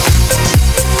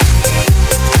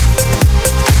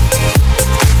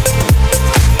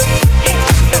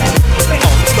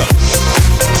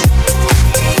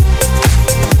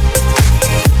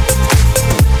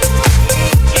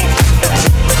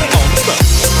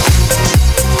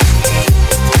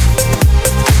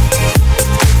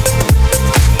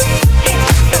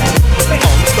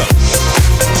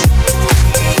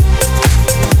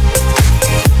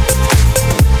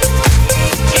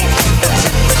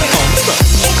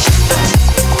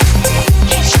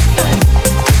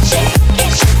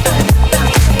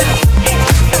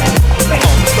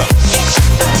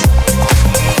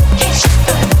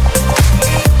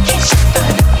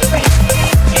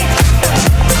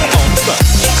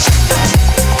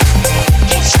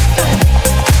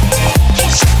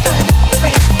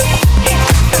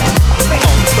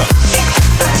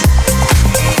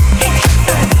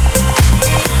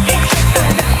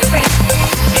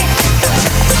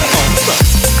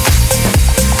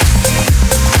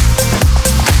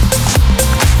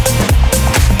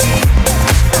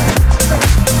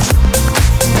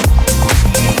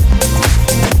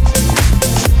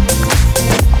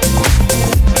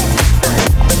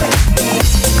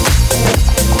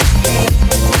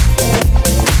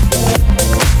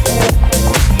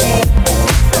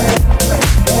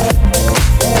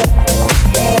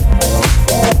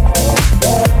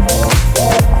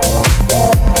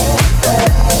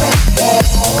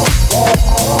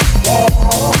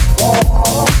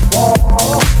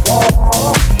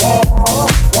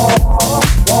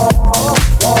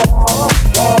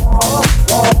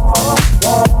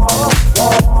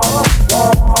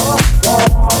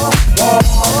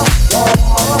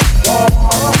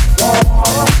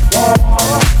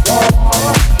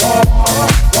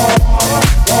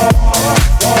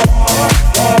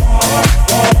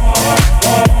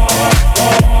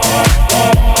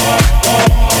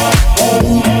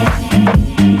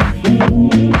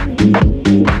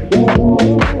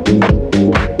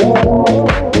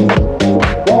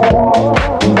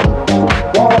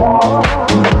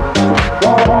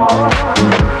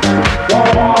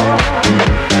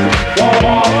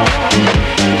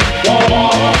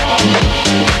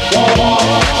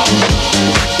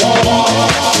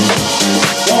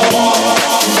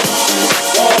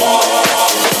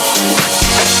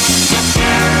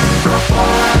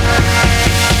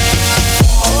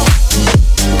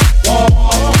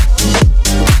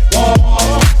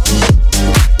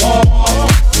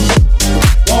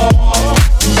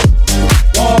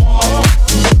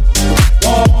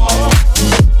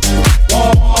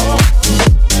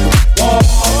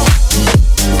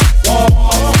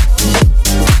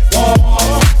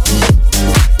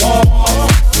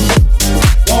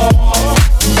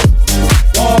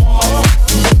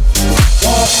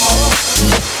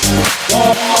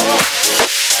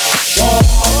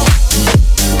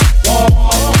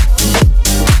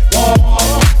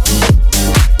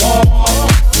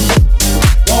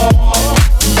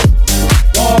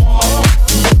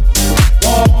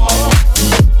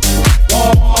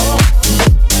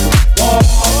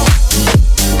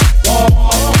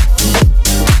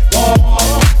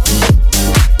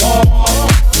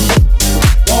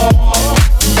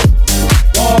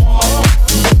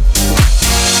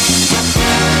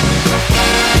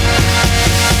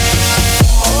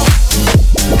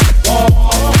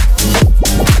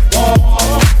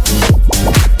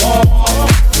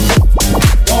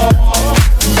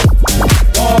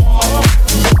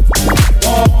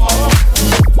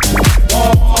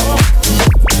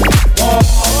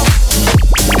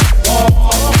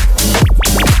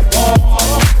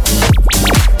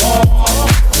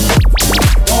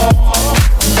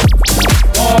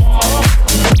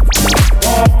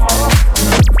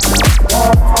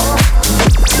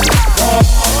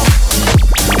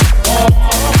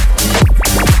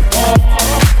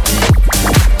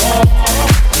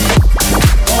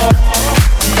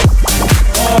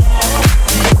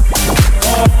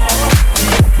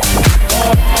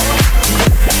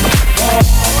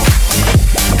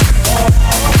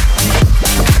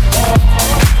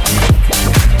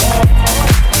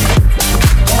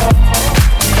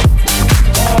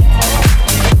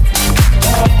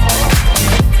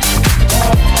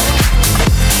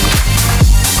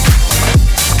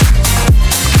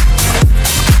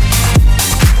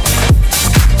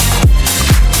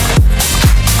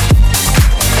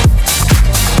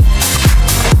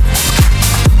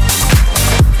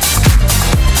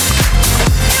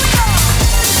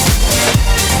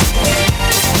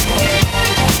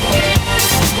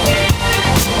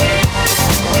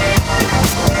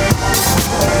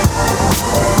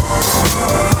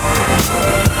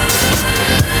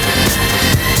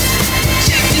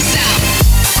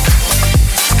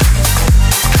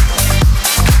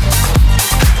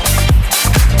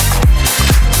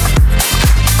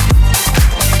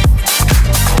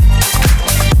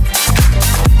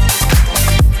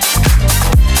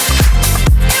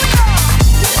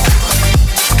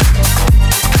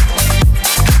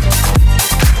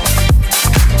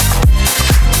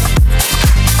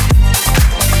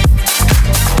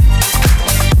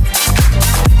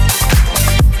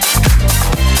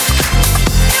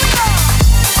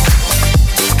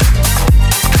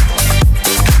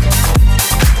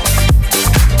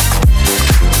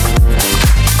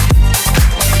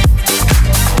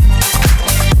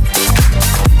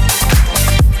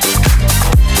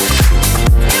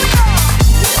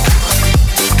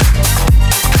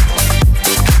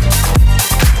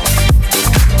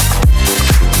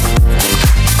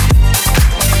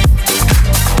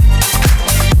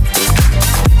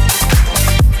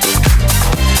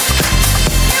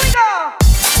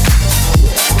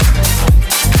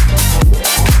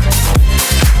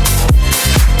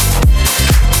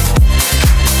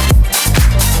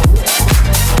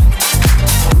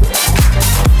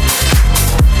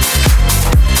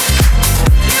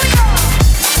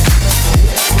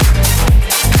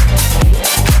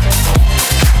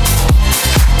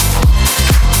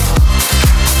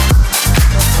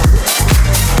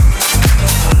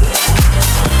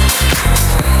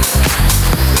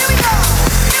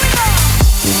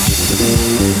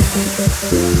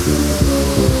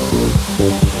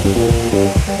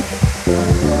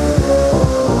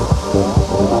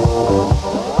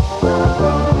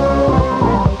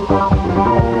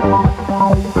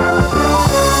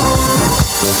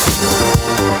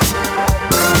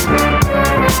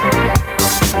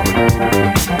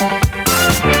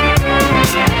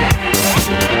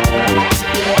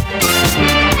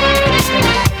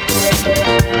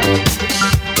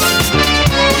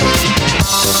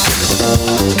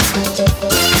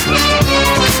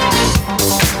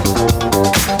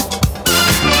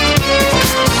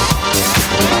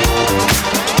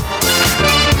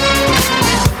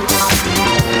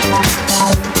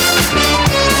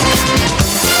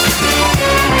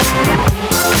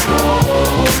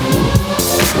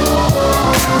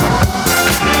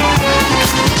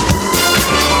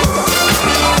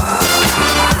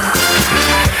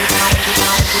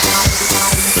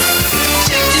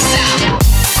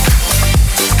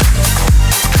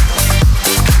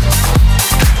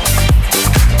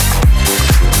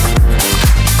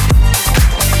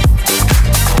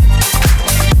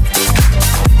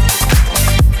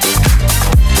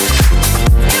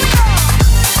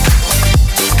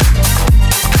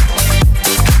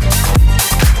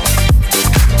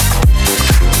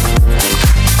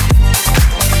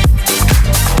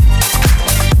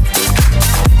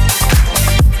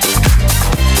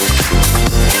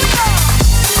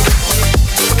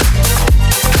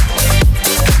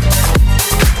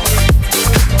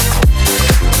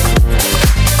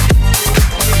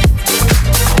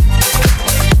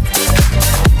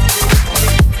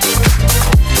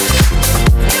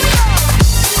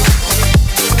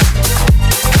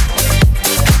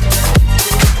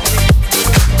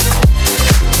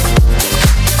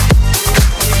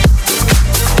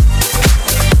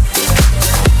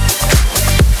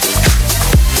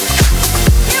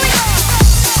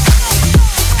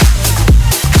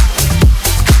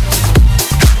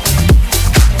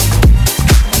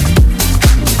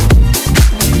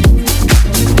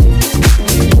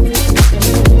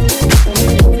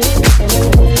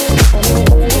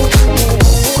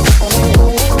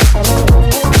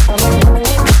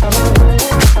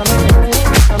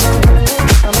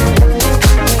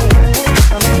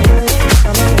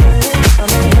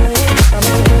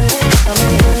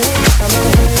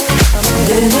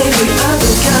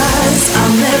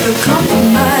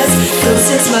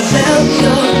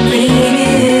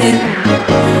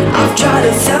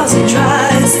 thousand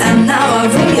tries, and now I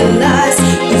realize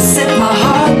you set my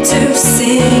heart to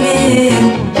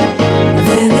singing.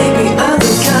 There may be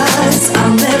other guys,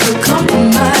 I'll never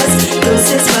compromise,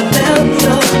 'cause it's my bell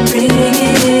you're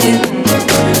ringing.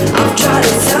 I've tried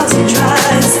 1,000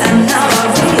 tries, and now I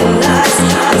realize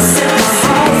you set my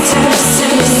heart to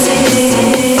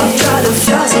singing. I've tried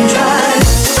 1,000 tries.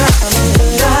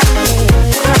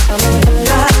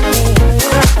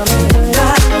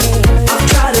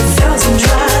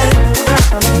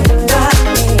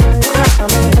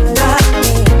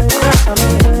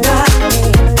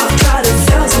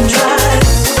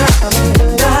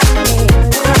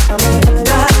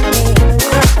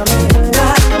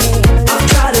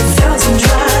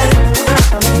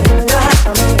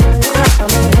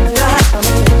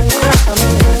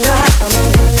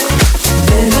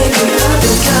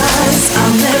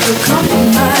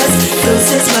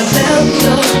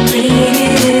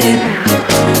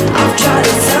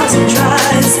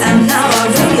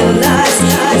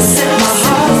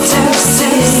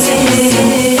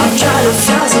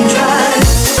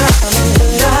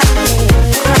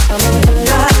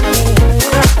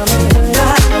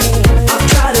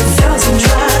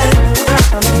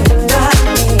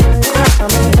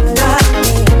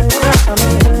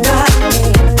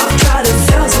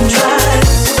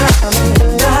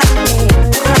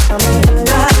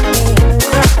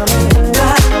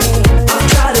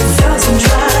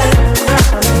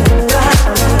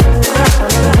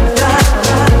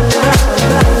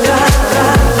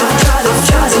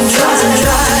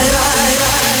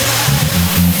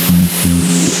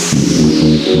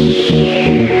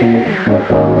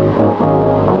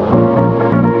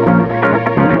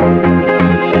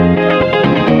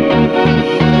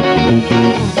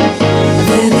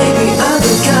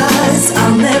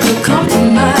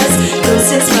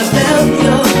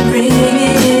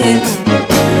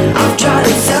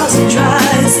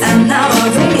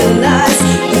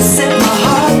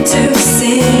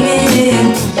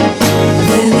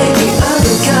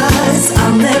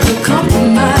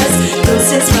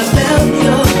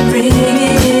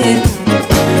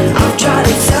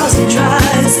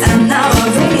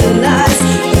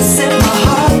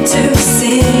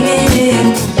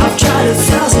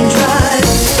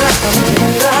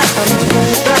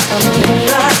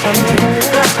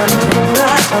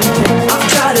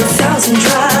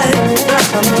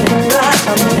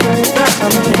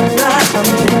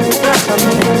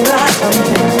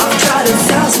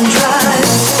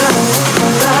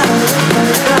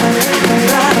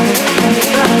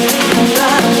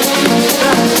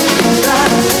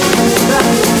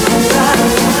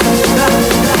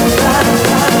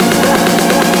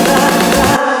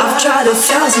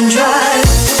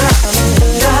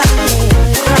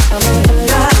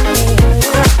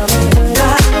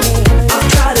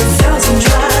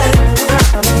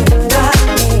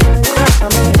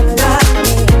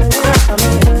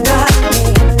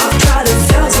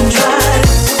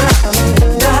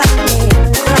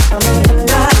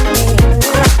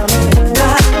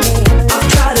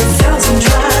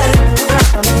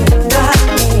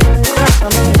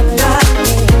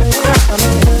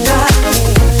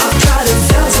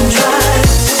 Try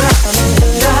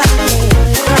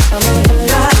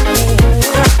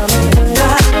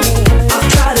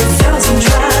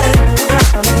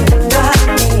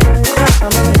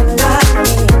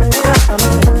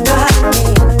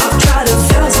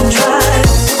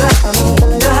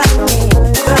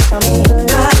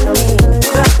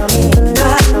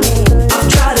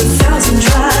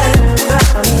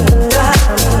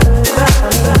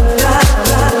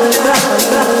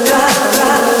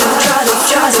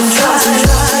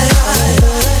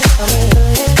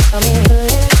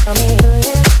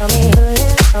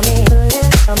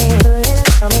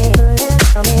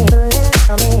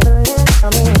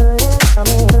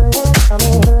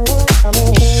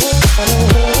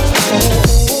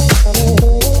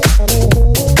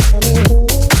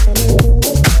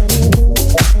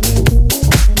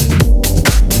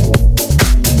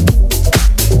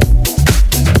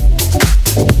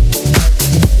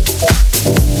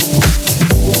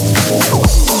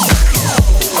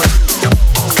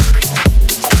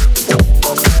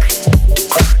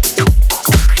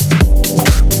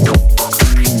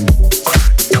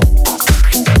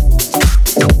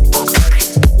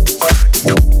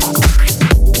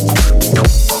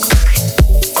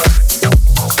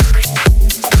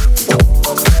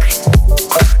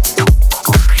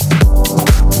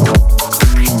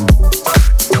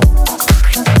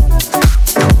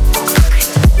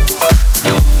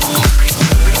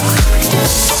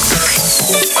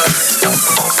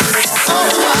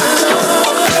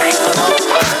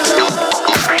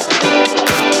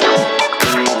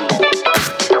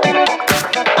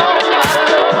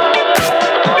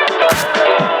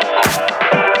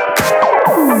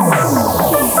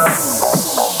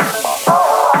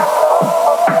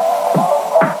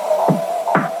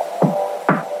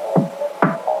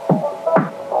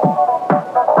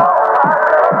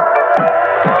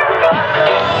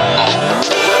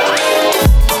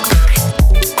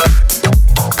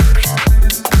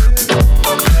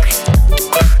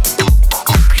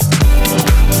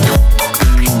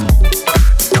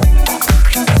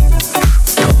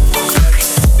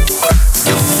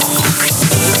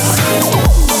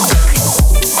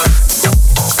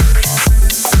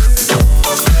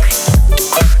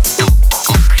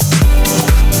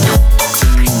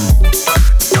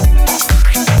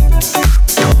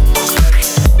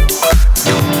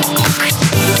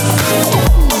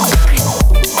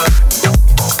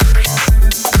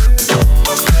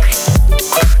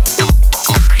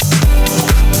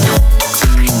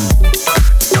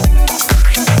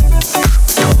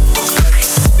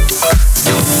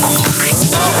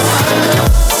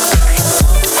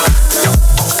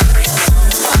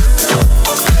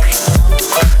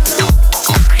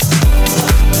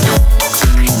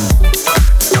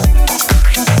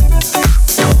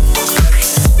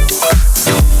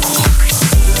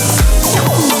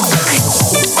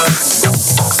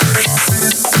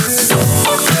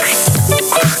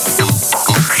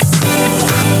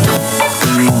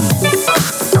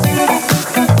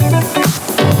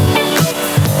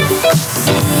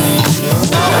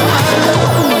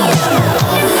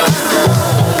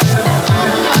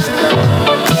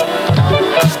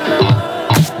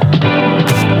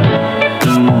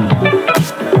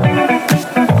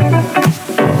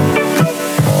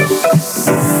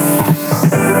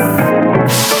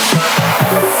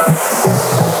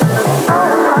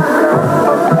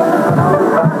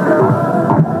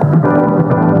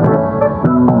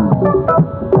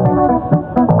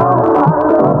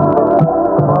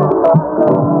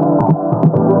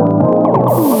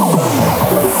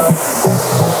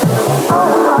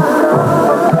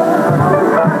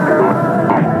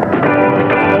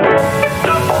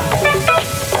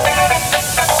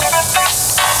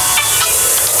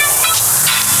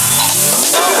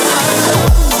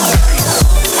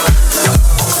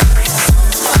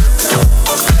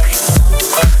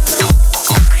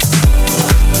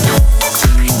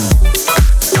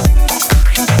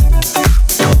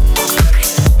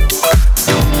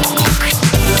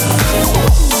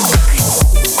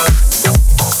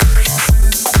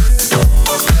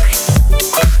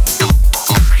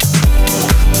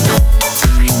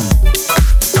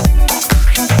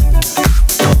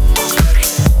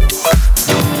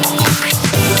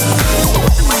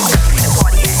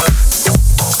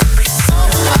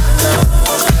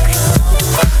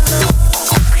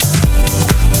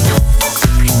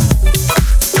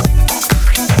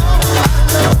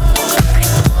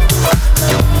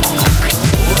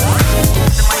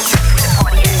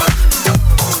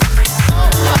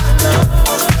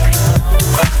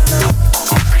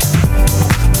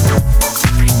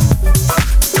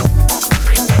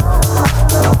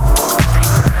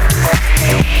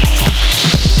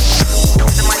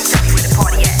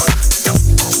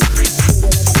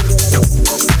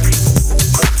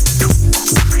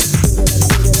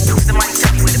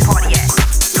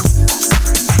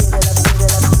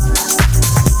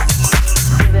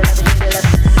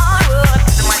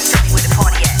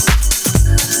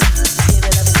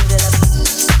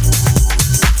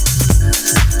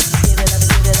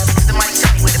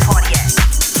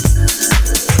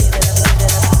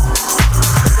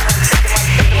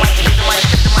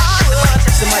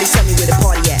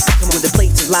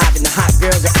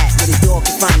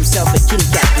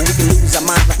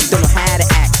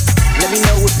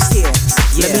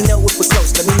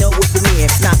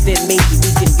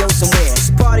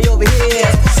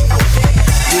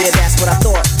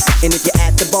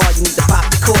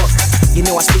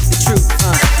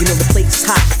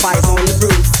Fire's on the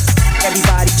roof.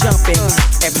 Everybody jumping,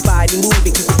 everybody moving,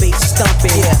 cause the bass is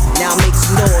thumping. Yeah, now make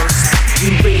some noise.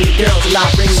 You bring the girls and I'll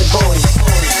bring the boys.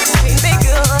 Treat me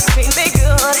good, treat me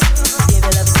good. Give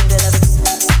it up, give it up.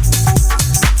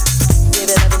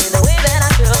 Give it up in the way that I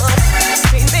should.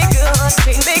 Treat me good,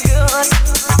 treat me good.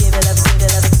 Give it up, give it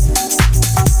up.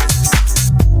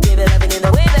 Give it up in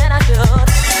the way that I should.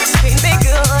 Treat me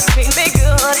good, treat me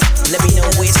good. Let me know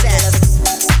where it's at.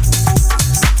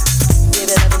 Give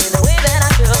it up in the way that I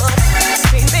should.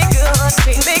 Treat me good,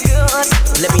 treat me good.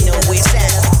 Let me know where it's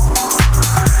at.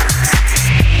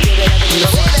 Give it up in the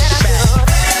way that I should.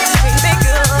 Treat me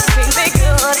good, treat me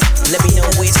good. Let me know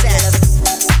where it's at.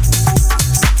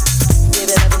 Give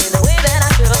it up in the way that I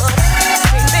should.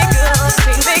 Treat me good,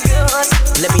 treat me good.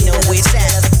 Let me know where it's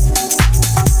at.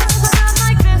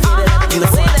 Give it up in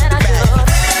the way that I should.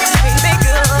 Treat me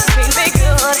good, treat me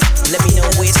good. Let me know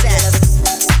where it's at.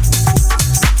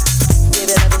 Give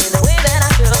it up in the way that I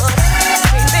should.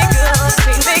 Treat me good,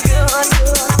 treat me good.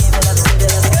 Give it up, give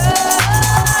it up.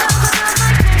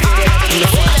 Give it up in the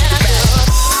way that I should.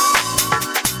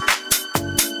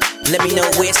 Let me know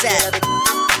where it's at.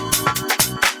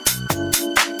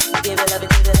 Give it up,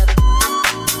 give it up.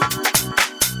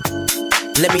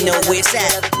 Let me know where it's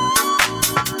at.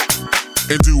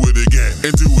 And do it again,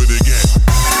 and do it again.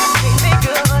 Treat me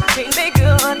good, treat me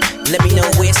good. Let me know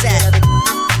where it's at.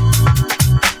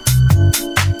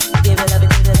 Give it up,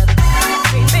 give it up.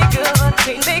 Treat me good,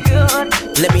 treat me good.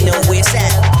 Let me know where it's at.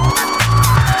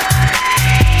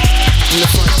 From the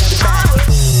front to the back.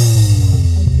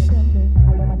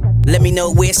 Let me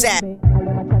know where it's at. Let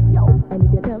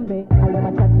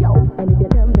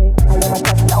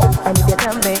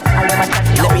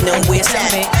me know where it's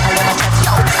at.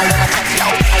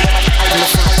 From the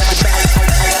front to the back.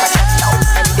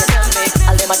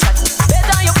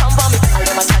 Better you come for me,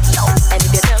 and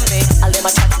if you tell me, I'll let my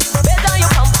chat. Better you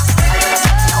come,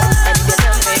 and if you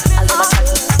tell me, I'll let my chat.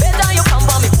 Better you come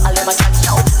for me, I'll let my chat.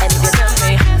 And if you tell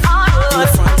me, From the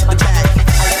front to the back.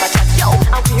 I'll let my chat.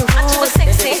 I'm you, I'm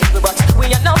sexy, but we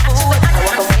are no food. I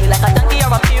walk away like a donkey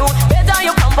or a mule. Better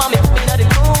you come for me, be not in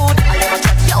mood. I'll let my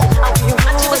chat. I'm you,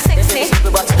 I'm sexy,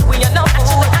 but we are no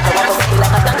food. I walk away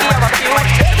like a donkey or a mule.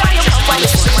 Better you come for me.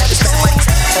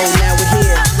 Oh, now we're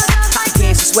here.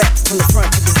 Dance and sweat from the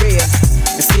front to the rear.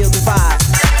 And feel the vibe.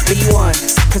 Be one,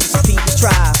 cause it's a people's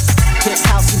tribe. Hip,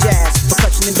 house, and jazz,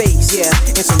 percussion and bass, yeah.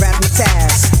 And some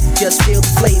razzmatazz. Just feel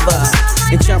the flavor.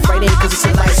 And jump right in cause it's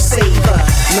a lifesaver.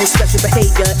 No special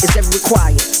behavior is ever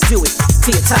required. Do it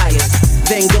till you're tired.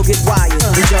 Then go get wired.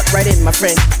 And jump right in, my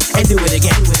friend. And do it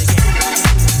again. And do it again.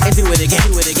 And do it again.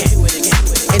 And do it again.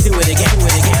 And do it again.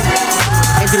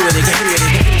 And do it again.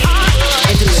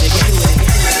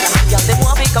 Y'all they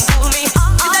want me come fool me.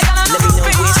 Let me know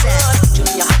where it's at.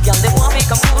 Y'all they want me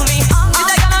come fool me.